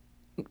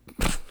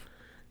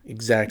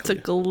 Exactly. It's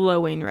a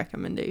glowing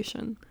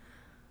recommendation.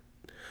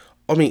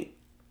 I mean,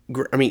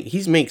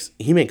 he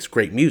makes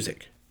great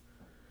music.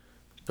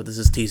 But this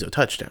is Tizo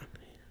Touchdown.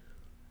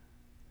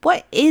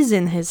 What is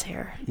in his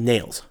hair?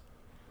 Nails.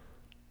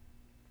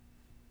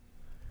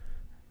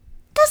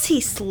 Does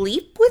he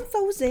sleep with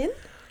those in?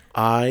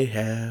 I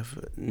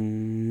have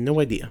no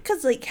idea.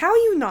 Because, like, how are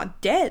you not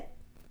dead?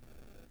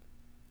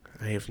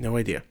 I have no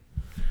idea.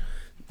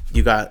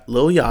 You got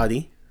Lil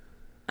Yachty.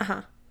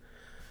 Uh-huh.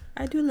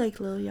 I do like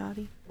Lil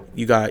Yachty.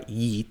 You got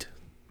Yeet.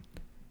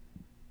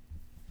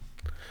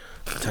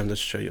 Time to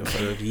show you a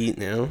photo of Yeet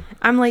now.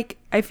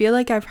 I feel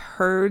like I've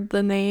heard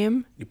the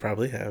name. You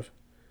probably have.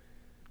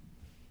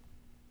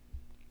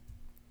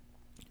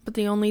 But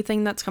the only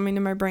thing that's coming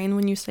to my brain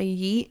when you say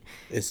yeet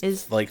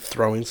is like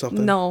throwing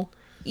something? No.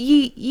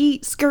 Yeet,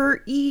 yeet,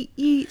 skirt, yeet,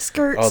 yeet,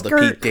 skirt, skirt.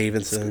 Oh, the Pete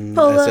Davidson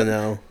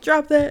SNL.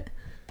 Drop that.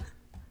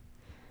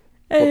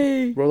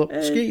 Hey. Roll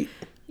up, skeet.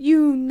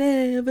 You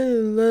never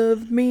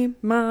loved me,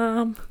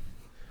 Mom.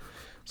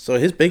 So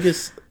his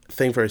biggest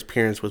thing for his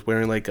appearance was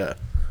wearing like a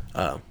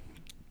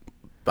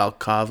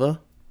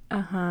balaclava.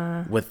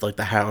 Uh-huh. With like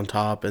the hat on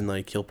top, and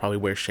like he'll probably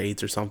wear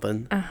shades or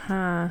something.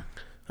 Uh-huh.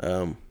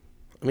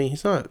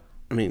 It's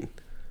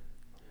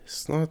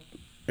not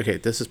okay.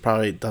 This is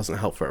probably doesn't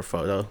help for a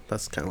photo.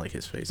 That's kind of like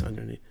his face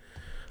underneath.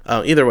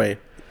 Either way,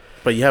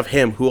 but you have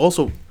him who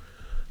also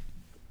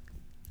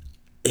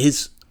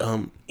he's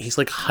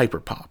like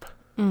hyper pop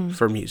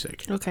for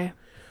music. Okay.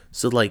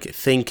 So like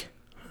think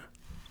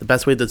the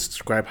best way to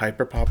describe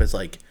hyper pop is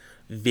like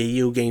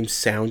video game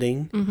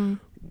sounding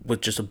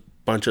with just a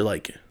bunch of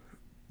like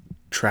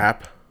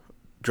trap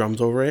drums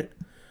over it.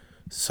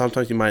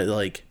 Sometimes you might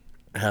like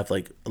have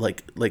like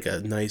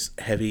a nice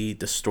heavy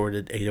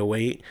distorted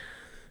 808,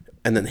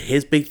 and then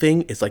his big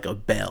thing is like a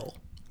bell,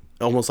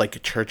 almost like a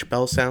church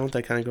bell sound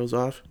that kind of goes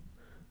off.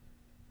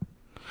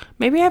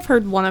 Maybe I've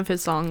heard one of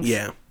his songs.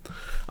 Yeah.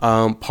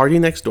 Party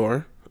Next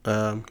Door.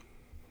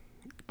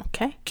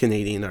 Okay.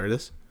 Canadian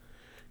artist.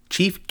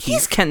 Chief Keef.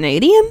 He's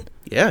Canadian?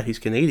 Yeah, he's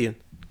Canadian.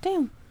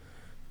 Damn.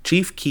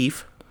 Chief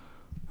Keef.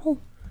 Oh.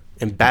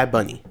 And Bad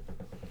Bunny.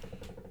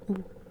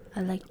 Ooh,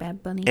 I like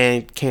Bad Bunny.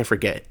 And can't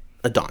forget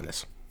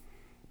Adonis.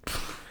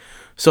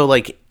 So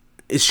like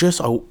it's just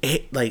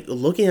like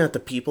looking at the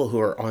people who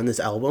are on this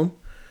album,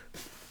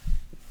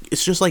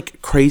 it's just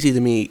like crazy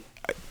to me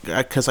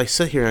because I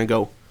sit here and I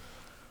go,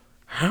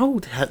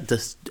 how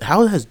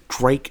has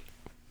Drake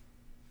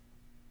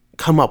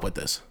come up with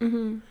this?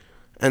 Mm-hmm.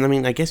 And I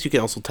mean, I guess you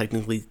can also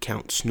technically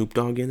count Snoop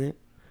Dogg in it.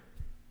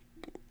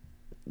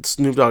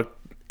 Snoop Dogg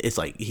is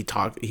like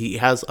he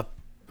has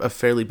a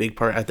fairly big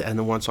part at the end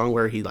of one song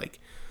where he like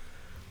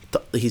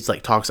he's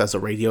like talks as a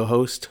radio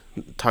host.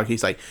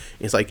 He's like,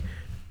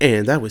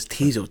 and that was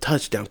Tizo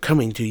Touchdown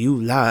coming to you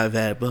live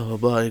at blah blah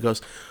blah.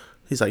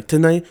 He's like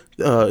tonight.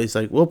 He's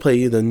like we'll play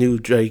you the new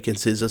Drake and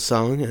SZA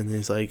song, and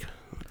he's like,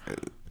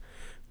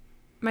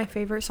 my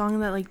favorite song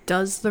that like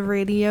does the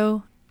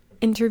radio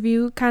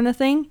interview kind of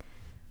thing.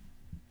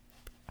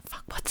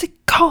 Fuck, what's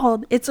it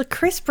called? It's a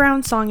Chris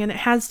Brown song and it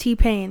has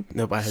T-Pain.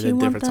 Nope, I had a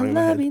different song in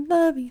my head.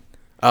 Lovey.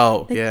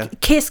 Oh yeah,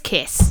 Kiss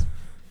Kiss.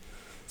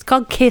 It's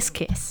called Kiss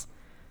Kiss.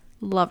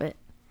 Love it.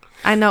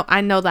 I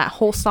know that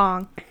whole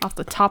song off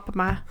the top of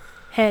my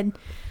head.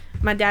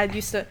 My dad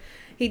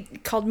he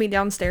called me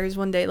downstairs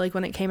one day, like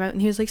when it came out,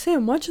 and he was like,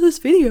 Sam, watch this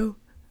video.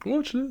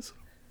 Watch this.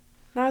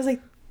 And I was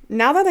like,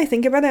 now that I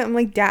think about it, I'm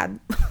like, Dad,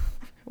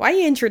 why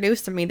you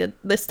introducing me to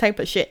this type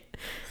of shit?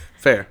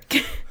 Fair.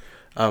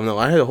 No,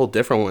 I had a whole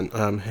different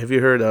one. Have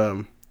you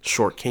heard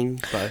Short King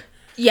by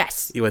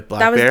Yes. You with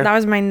Black Bear? That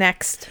was my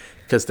next.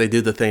 Because they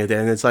do the thing at the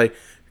end. It's like,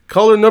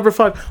 color number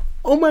 5.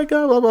 Oh my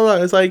god, blah blah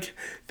blah. It's like,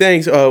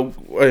 thanks. What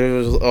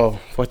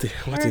did they say?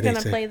 We're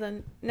gonna play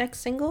the next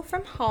single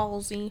from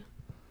Halsey.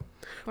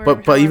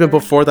 But even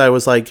before that,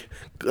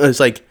 it's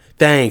like,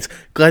 thanks.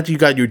 Glad you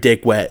got your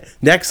dick wet.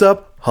 Next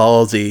up,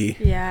 Halsey.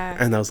 Yeah.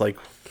 And I was like,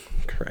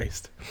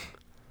 Christ.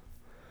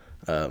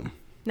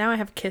 Now I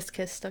have Kiss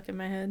Kiss stuck in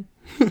my head.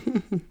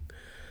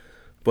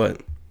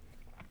 But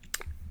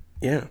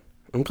yeah,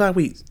 I'm glad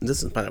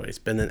this is, by the way, it's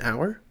been an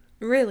hour.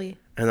 Really?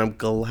 And I'm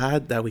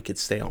glad that we could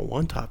stay on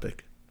one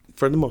topic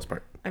for the most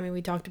part. I mean,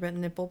 we talked about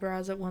nipple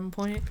bras at one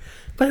point.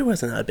 But it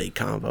wasn't a big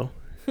combo.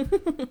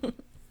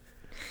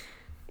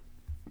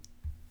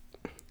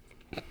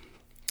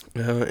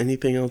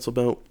 Anything else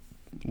about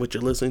what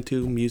you're listening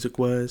to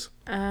music-wise?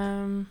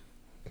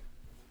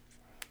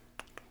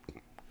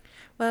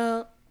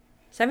 Well,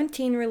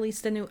 17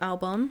 released a new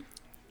album.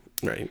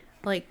 Right.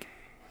 Like,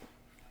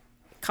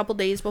 a couple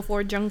days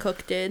before Jung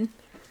Kook did.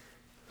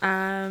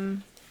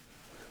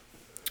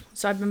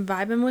 So I've been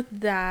vibing with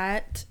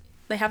that.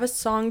 They have a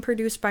song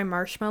produced by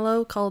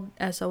Marshmello called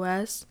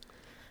SOS.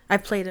 I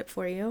played it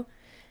for you.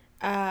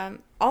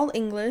 All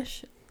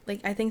English.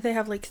 Like, I think they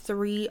have like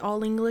 3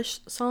 all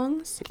English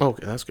songs.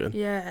 Okay, that's good.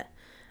 Yeah.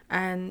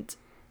 And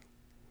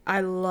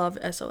I love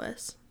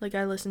SOS. Like,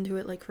 I listen to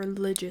it like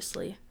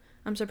religiously.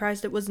 I'm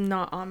surprised it was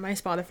not on my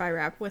Spotify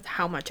Wrap with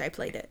how much I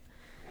played it.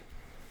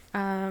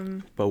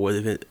 But would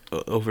have it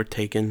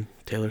overtaken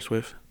Taylor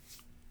Swift?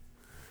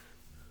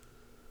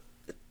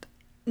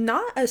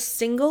 Not a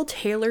single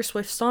Taylor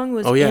Swift song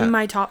was in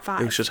my top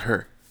 5. It was just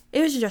her.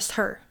 It was just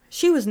her.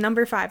 She was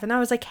number 5, and I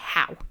was like,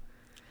 how?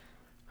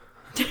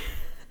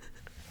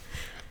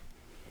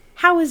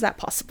 How is that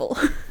possible?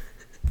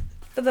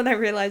 But then I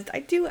realized I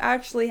do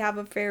actually have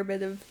a fair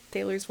bit of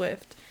Taylor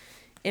Swift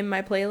in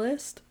my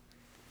playlist.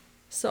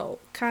 So,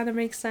 kind of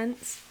makes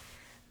sense.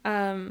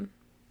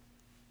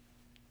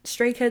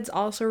 Stray Kids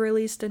also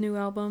released a new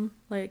album,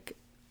 like,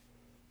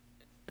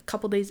 a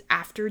couple days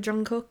after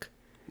Jung Kook.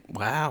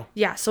 Wow.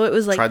 Yeah, so it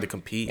was like... Tried to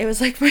compete. It was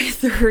like my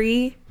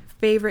 3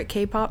 favorite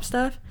K-pop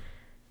stuff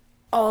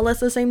all at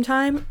the same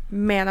time.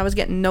 Man, I was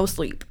getting no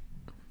sleep.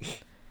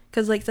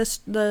 Because, like,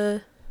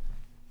 the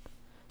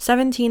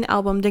 17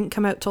 album didn't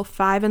come out till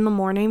 5 in the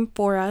morning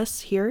for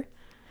us here.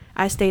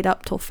 I stayed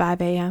up till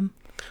 5 a.m.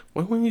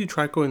 Why wouldn't you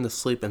try going to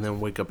sleep and then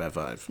wake up at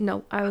 5?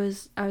 No, I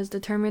was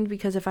determined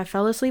because if I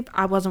fell asleep,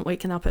 I wasn't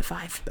waking up at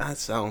 5. That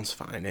sounds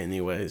fine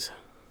anyways.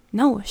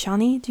 No,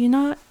 Shawnee, do you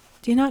not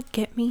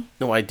get me?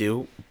 No, I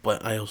do,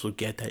 but I also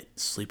get that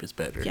sleep is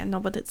better. Yeah, no,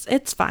 but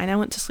it's fine. I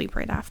went to sleep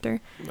right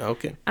after.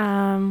 Okay.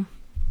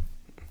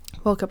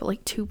 Woke up at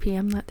like 2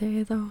 p.m. that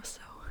day though,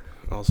 so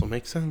Also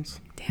makes sense.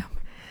 Damn.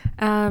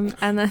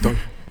 And then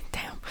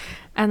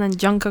and then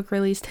Jungkook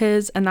released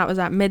his, and that was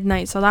at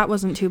midnight, so that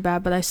wasn't too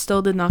bad, but I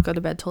still did not go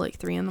to bed till like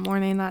 3 in the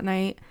morning that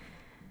night.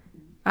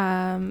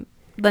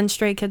 Then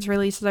Stray Kids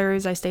released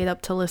theirs. I stayed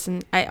up to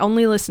listen. I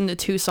only listened to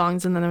 2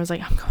 songs, and then I was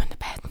like, I'm going to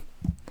bed.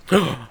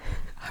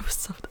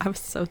 I was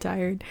so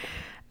tired.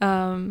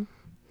 But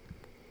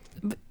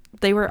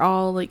they were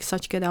all like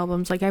such good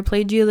albums. Like, I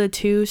played you the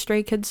 2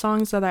 Stray Kids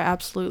songs that I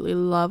absolutely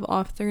love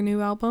off their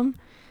new album,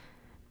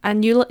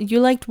 and you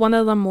liked one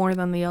of them more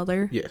than the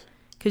other. Yes.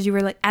 Because you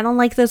were like, I don't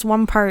like this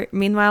one part.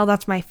 Meanwhile,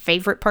 that's my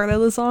favorite part of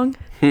the song.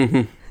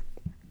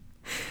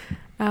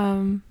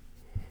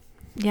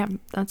 Yeah,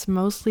 that's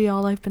mostly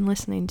all I've been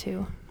listening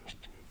to.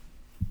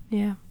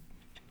 Yeah.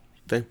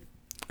 Same.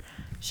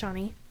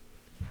 Shawnee,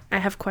 I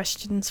have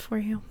questions for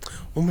you.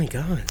 Oh my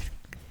god.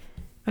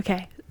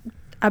 Okay.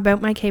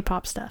 About my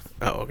K-pop stuff.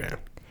 Oh, okay.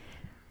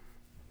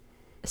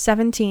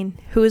 17.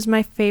 Who is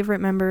my favorite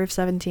member of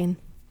 17?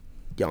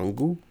 Jung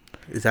Kook?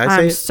 Is that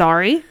I'm it?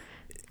 sorry?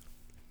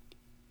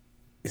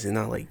 Is it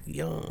not like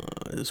Young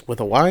with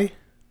a Y?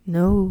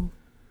 No.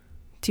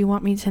 Do you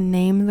want me to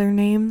name their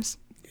names?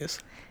 Yes.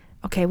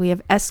 Okay, we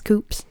have S.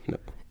 Coops. No.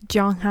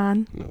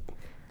 Jonghan. No.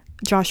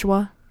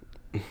 Joshua.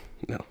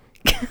 No.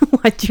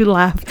 Why'd you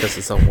laugh? Because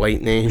it's a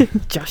white name.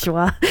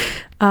 Joshua.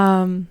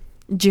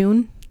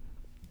 June.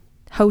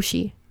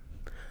 Hoshi.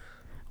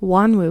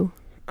 Wanwoo.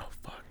 Oh,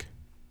 fuck.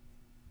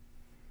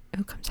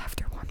 Who comes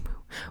after Wanwoo?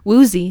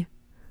 Woozy.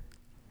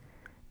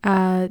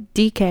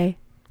 DK.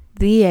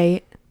 The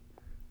 8.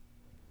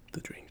 The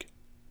drink.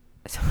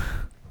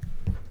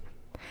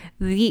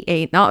 The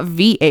 8, not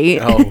V8.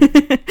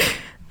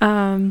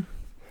 Oh.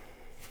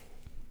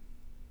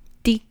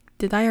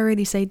 Did I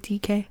already say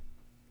DK?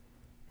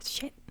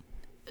 Shit.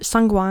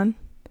 Sungwon.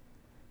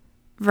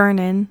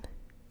 Vernon.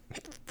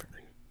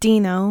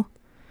 Dino.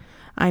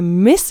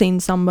 I'm missing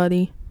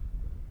somebody.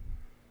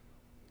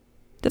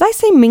 Did I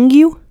say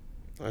Mingyu?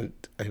 I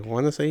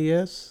want to say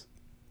yes.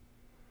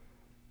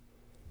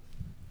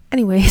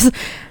 Anyways.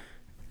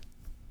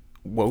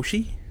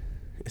 Woshi?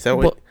 Is that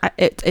what?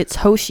 It's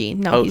Hoshi.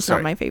 No, he's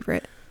sorry. not my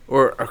favorite.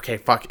 Or, okay,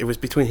 fuck. It was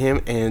between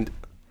him and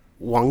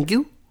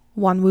Wangyu?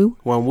 Wanwoo.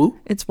 Wanwoo?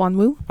 It's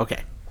Wanwoo.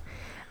 Okay.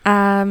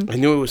 I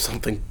knew it was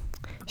something.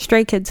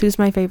 Stray Kids. Who's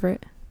my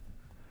favorite?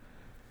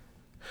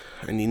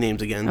 I need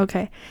names again.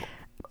 Okay.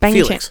 Bang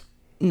Felix. Chan.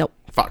 Nope.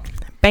 Fuck.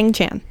 Bang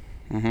Chan.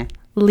 Mm-hmm.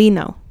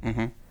 Lino.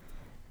 Mm-hmm.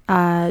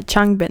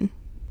 Changbin.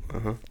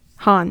 Uh-huh.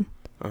 Han.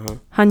 Uh-huh.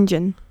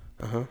 Hunjin.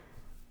 Uh-huh.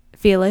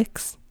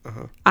 Felix.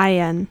 Uh-huh.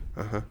 Ian.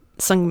 Uh-huh.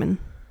 Sungmin.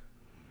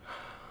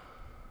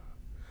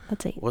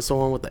 That's 8. What's the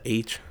one with the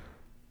H?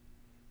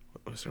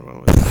 What's the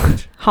one with the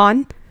H?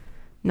 Han?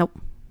 Nope.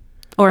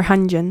 Or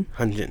Hunjin?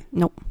 Hunjin.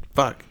 Nope.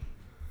 Fuck.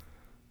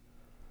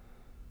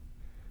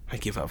 I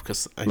give up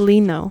because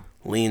Lino.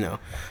 I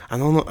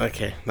don't know.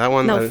 Okay, that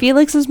one. No,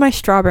 Felix is my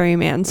strawberry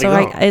man,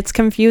 so it's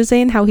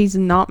confusing how he's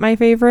not my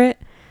favorite.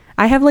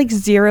 I have like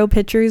 0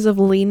 pictures of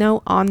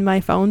Lino on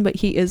my phone, but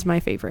he is my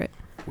favorite.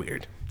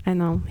 Weird. I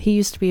know. He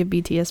used to be a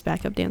BTS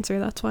backup dancer,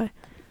 that's why.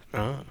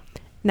 Ah.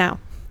 Now.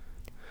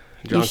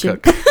 Jung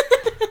Kook.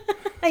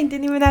 I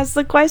didn't even ask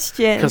the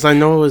question. Because I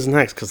know it was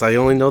next, because I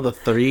only know the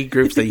 3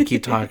 groups that you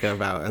keep talking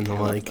about, and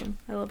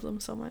I love them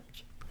so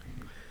much.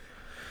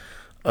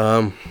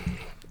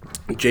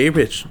 J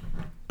Rich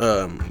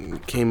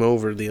came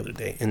over the other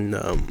day, and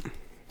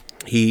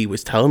he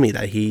was telling me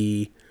that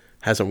he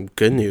has some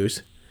good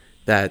news,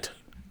 that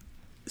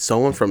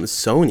someone from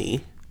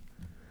Sony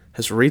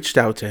has reached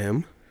out to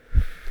him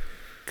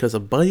because a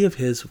buddy of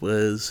his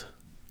was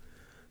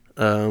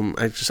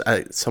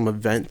some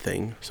event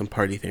thing, some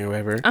party thing or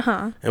whatever.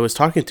 And was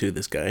talking to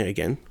this guy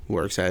again, who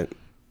works at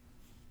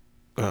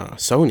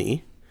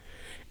Sony,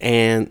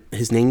 and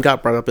his name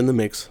got brought up in the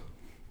mix.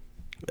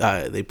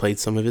 They played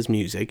some of his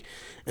music,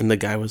 and the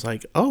guy was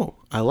like, "Oh,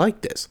 I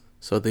like this."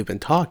 So they've been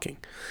talking,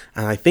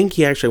 and I think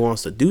he actually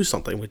wants to do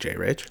something with J.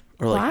 Rich,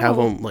 or like have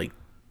him like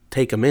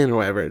take him in or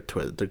whatever to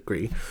a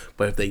degree.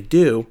 But if they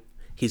do,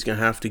 he's gonna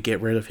have to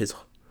get rid of his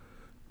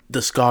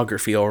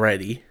discography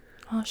already.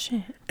 Oh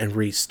shit! And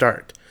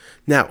restart.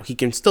 Now he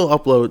can still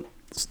upload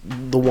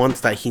the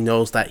ones that he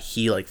knows that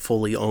he like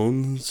fully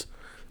owns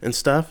and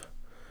stuff.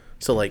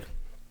 So like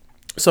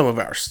some of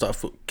our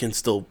stuff can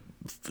still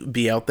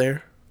be out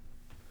there.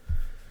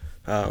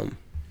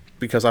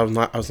 Because I'm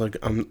not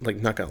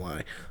gonna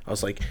lie. I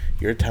was like,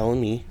 you're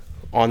telling me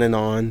On and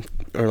On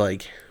or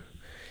like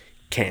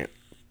can't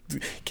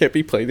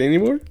be played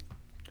anymore?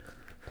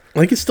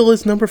 Like, it's still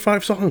his number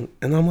 5 song,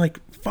 and I'm like,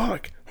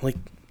 fuck. Like,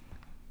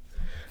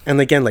 and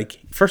again, like,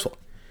 first of all,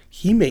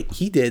 he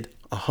did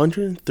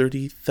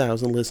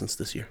 130,000 listens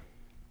this year,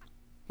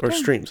 or damn.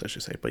 Streams, I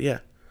should say. But yeah,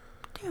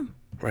 damn,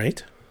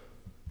 right.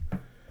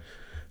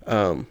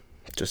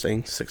 Just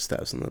saying,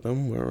 6,000 of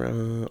them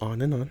were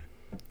On and On.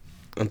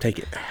 I'm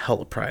taking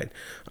hella pride.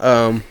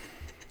 But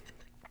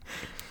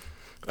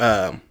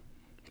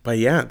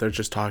yeah, they're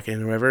just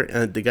talking or whatever.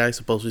 And the guy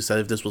supposedly said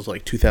if this was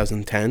like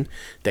 2010,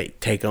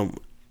 they'd take him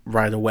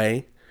right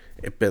away.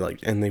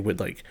 And they would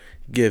like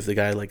give the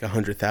guy like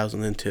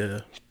 100,000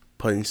 into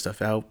putting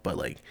stuff out. But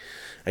like,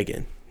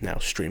 again, now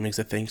streaming's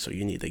a thing, so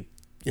you need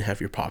to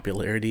have your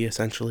popularity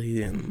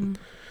essentially. And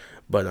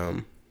but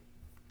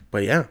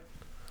yeah,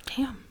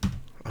 damn,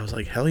 I was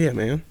like, hell yeah,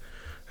 man.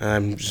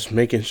 I'm just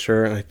making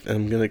sure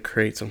I'm gonna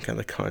create some kind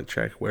of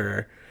contract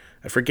where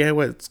I forget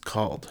what it's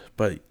called,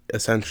 but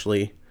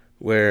essentially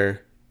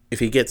where if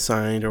he gets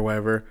signed or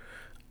whatever,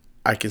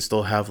 I can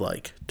still have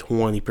like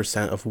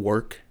 20% of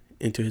work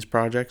into his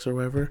projects or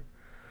whatever.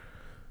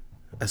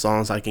 As long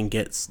as I can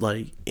get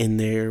like in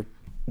there,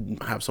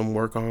 have some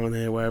work on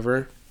it or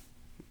whatever,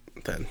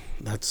 then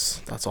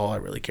that's all I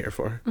really care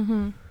for.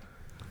 Mm-hmm.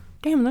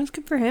 Damn, that's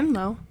good for him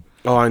though.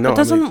 Oh, I know.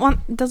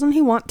 But doesn't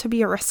he want to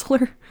be a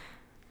wrestler?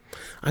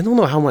 I don't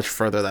know how much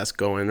further that's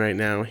going right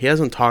now. He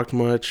hasn't talked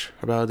much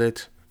about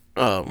it.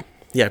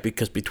 Yeah,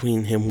 because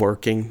between him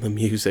working the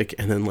music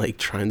and then like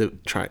trying to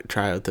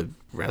try out to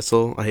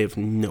wrestle, I have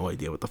no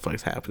idea what the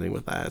fuck's happening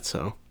with that.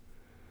 So,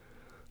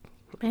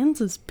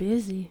 Man's is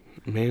busy.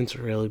 Man's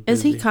really busy.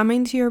 Is he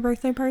coming to your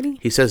birthday party?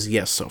 He says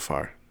yes so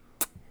far.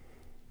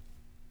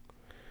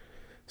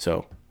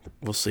 So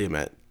we'll see him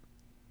at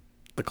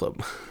the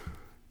club.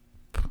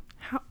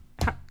 How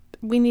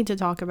we need to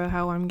talk about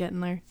how I'm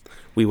getting there.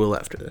 We will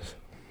after this.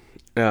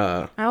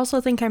 I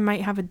also think I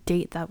might have a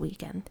date that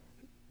weekend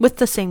with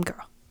the same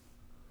girl.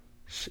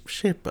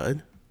 Shit,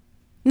 bud.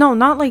 No,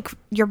 not like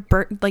your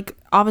like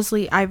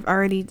obviously I've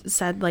already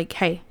said like,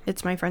 hey,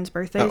 it's my friend's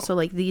birthday, so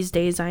like these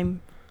days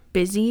I'm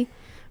busy,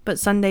 but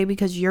Sunday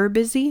because you're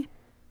busy,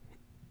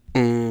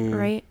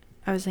 right?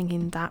 I was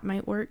thinking that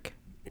might work.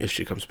 If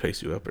she comes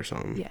pace you up or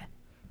something. Yeah.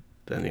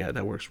 Then yeah,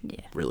 that works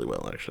really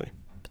well actually.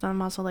 But then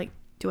I'm also like,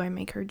 do I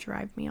make her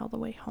drive me all the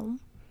way home?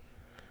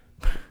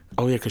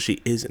 Oh yeah, because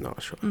she is in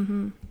Australia.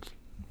 Mm-hmm.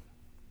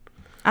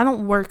 I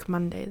don't work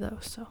Monday though,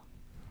 so.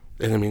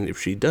 And I mean, if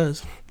she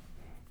does,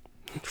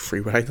 free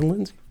ride to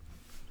Lindsay.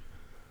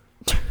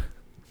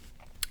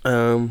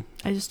 I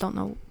just don't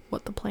know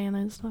what the plan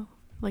is though,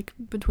 like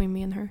between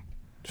me and her.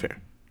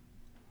 Fair.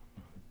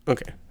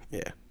 Okay.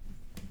 Yeah,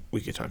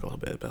 we could talk a little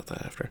bit about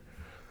that after.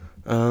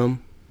 I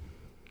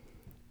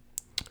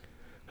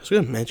was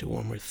gonna mention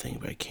one more thing,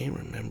 but I can't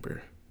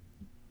remember.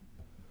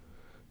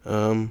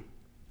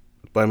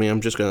 But I mean,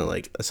 I'm just gonna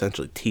like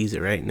essentially tease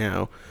it right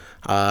now.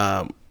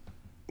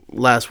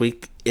 Last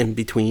week, in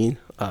between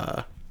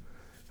the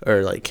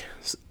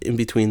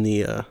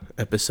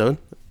episode,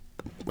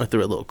 I threw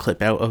a little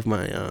clip out of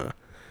my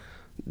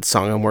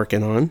song I'm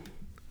working on,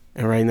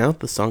 and right now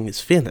the song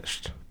is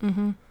finished.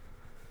 Mm-hmm.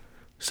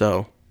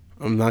 So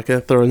I'm not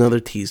gonna throw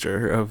another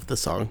teaser of the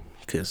song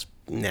because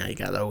now you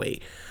gotta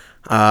wait.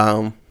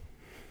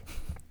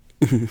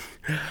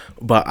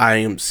 But I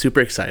am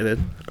super excited.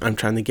 I'm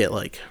trying to get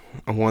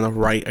I want to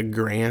write a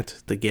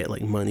grant to get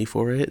money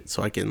for it,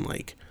 so I can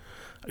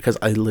because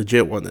I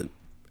legit want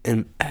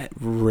to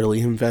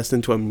really invest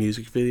into a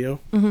music video.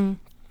 Mm-hmm.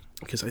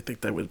 Because I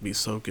think that would be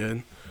so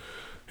good,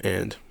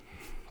 and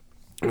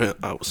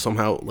I'll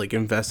somehow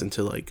invest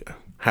into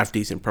half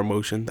decent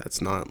promotion that's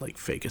not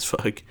fake as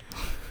fuck,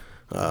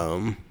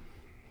 or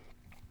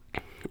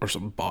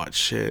some bot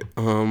shit.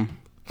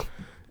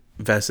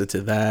 Invest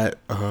into that.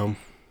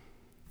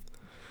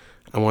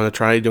 I want to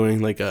try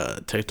doing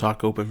a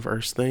TikTok open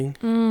verse thing.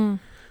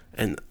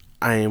 And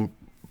I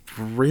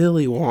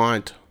really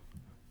want,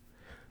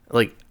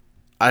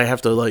 I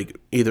have to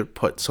either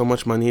put so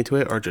much money into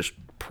it or just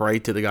pray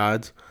to the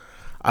gods.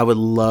 I would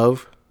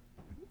love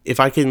if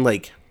I can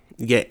like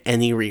get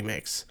any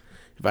remix.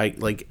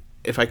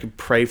 If I could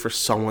pray for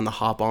someone to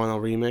hop on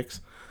a remix,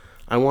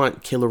 I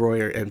want Killer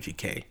Roy or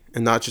MGK,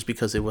 and not just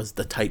because it was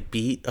the type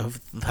beat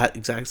of that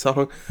exact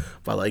song,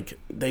 but like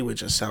they would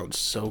just sound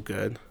so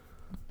good.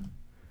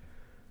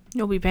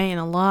 You'll be paying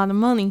a lot of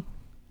money.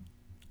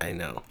 I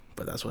know,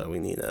 but that's why we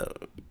need to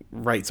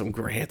write some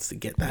grants to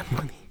get that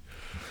money.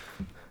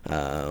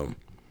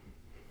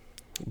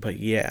 But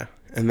yeah,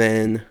 and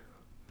then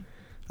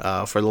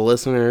for the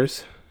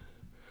listeners,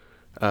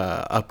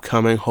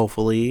 upcoming,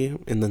 hopefully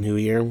in the new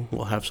year,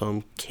 we'll have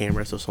some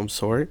cameras of some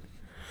sort.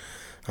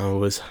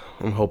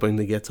 I'm hoping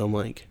to get some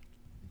like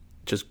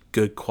just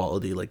good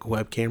quality like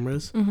web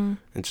cameras, and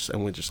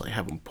we just like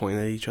have them point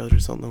at each other or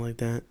something like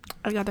that.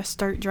 I gotta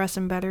start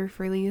dressing better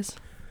for these.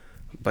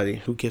 Buddy,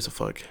 who gives a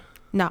fuck?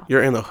 No,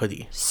 you're in a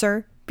hoodie,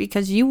 sir,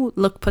 because you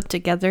look put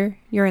together.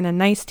 You're in a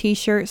nice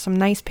t-shirt, some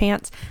nice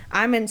pants.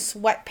 I'm in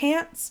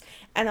sweatpants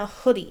and a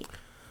hoodie.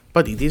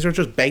 Buddy, these are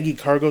just baggy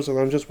cargos, and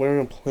I'm just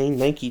wearing a plain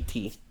Nike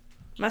tee.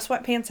 My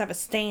sweatpants have a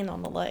stain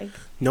on the leg.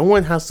 No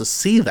one has to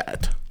see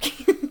that.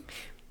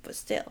 But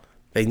still.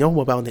 They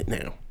know about it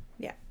now.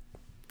 Yeah.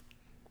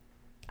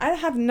 I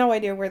have no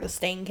idea where the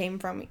stain came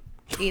from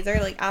either.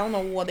 Like, I don't know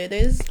what it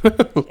is.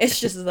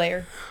 It's just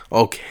there.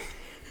 Okay.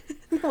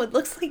 No, it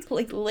looks like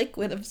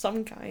liquid of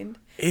some kind.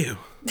 Ew.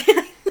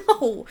 I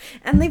know.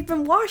 And they've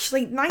been washed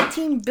like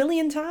 19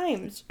 billion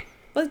times.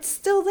 But it's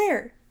still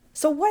there.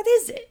 So what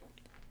is it?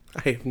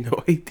 I have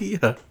no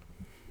idea.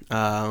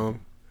 And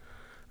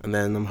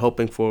then I'm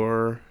hoping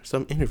for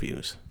some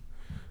interviews.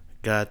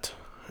 I got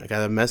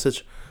a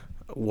message.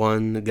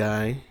 One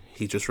guy,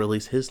 he just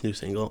released his new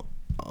single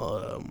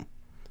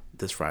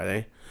this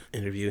Friday.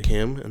 Interview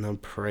him, and I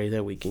pray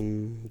that we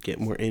can get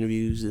more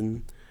interviews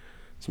and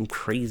some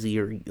crazy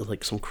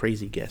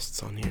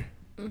guests on here.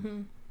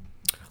 Mm-hmm.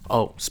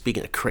 Oh,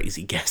 speaking of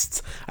crazy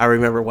guests, I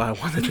remember what I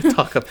wanted to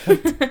talk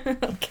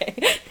about.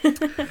 Okay.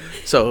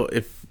 So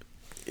if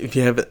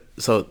you haven't,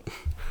 so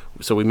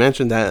we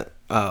mentioned that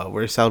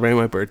we're celebrating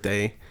my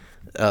birthday.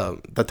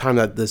 The time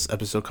that this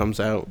episode comes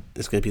out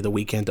is going to be the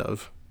weekend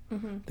of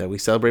that we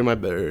celebrate my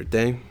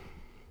birthday.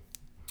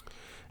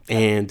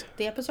 And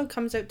the episode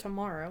comes out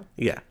tomorrow.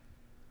 Yeah.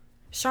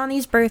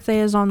 Shawnee's birthday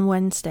is on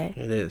Wednesday.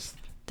 It is.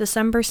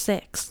 December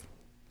 6th.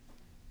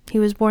 He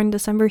was born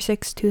December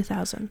 6th,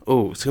 2000.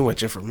 Oh, too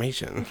much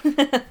information.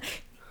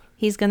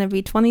 He's going to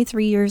be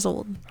 23 years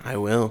old. I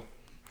will.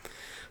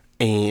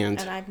 And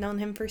I've known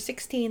him for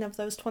 16 of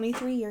those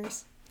 23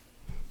 years.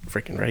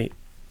 Freaking right.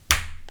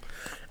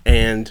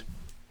 And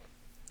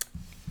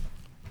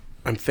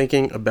I'm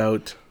thinking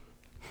about,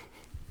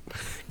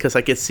 because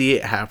I could see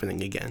it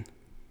happening again.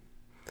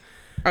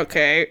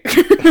 Okay.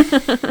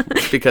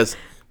 Because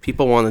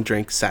people want to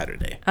drink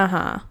Saturday.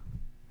 Uh-huh.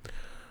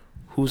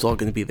 Who's all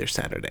going to be there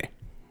Saturday?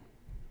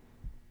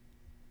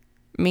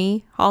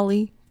 Me,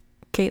 Holly,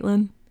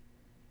 Caitlin,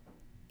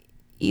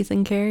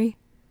 Ethan Carey.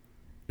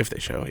 If they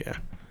show, yeah.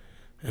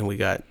 And we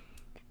got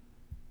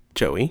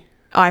Joey.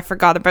 Oh, I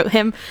forgot about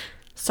him.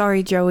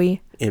 Sorry,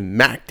 Joey. And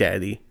Mac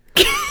Daddy.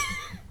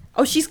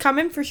 Oh, she's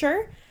coming for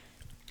sure?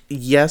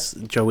 Yes,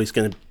 Joey's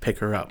going to pick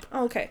her up.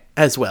 Oh, okay.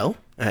 As well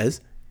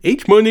as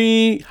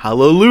H-Money.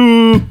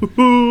 Hallelujah.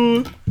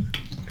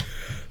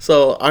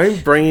 So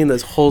I'm bringing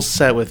this whole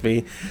set with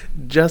me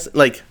just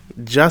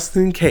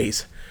in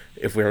case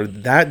if we're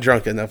that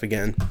drunk enough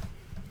again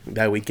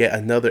that we get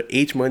another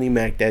H-Money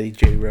Mac Daddy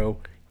J-Ro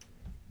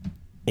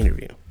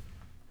interview.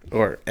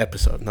 Or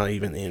episode, not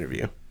even an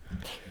interview.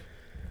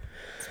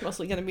 It's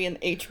mostly going to be an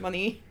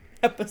H-Money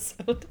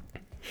episode.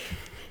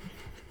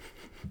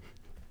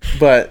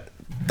 But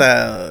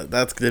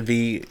that's going to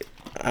be...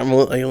 I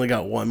only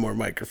got one more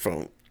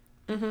microphone.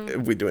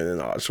 If we do it in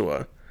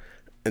Oshawa.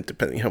 And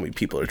depending how many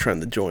people are trying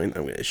to join,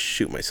 I'm going to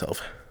shoot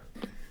myself.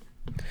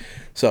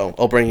 So,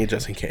 I'll bring you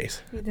just in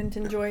case. You didn't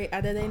enjoy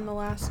editing the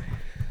last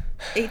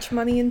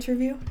H-Money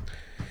interview?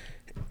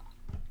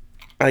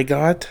 I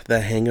got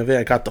the hang of it.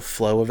 I got the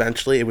flow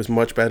eventually. It was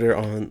much better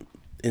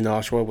in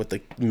Oshawa with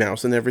the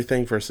mouse and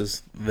everything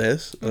versus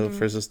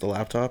versus the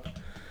laptop.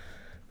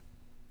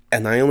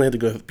 And I only had to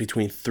go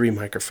between 3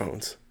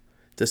 microphones.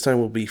 This time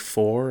will be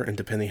 4, and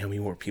depending how many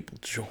more people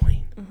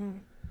join.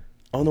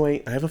 Oh, no,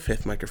 wait. I have a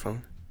 5th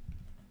microphone.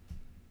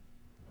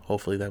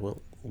 Hopefully that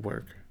will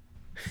work.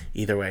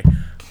 Either way,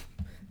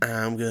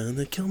 I'm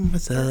gonna kill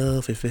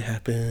myself if it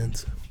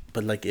happens.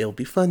 But, it'll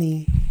be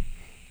funny.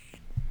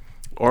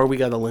 Or we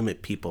gotta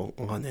limit people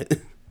on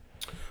it.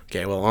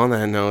 Okay, well, on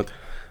that note,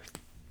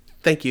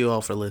 thank you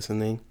all for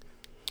listening.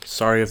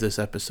 Sorry if this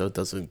episode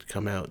doesn't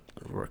come out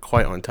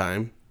quite on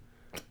time.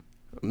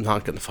 I'm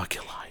not gonna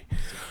fucking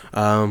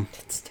lie.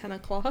 It's 10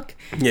 o'clock.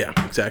 Yeah,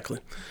 exactly.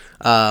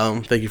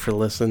 Thank you for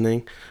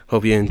listening.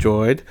 Hope you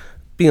enjoyed.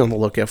 Be on the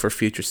lookout for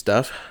future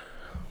stuff.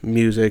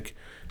 Music,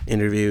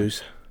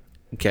 interviews,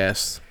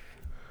 guests,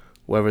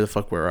 whatever the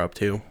fuck we're up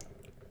to.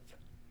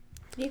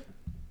 Yeah.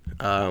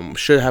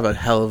 Should have a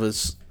hell of a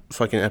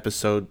fucking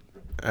episode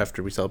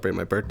after we celebrate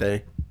my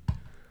birthday.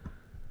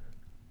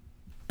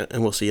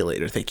 And we'll see you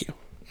later. Thank you.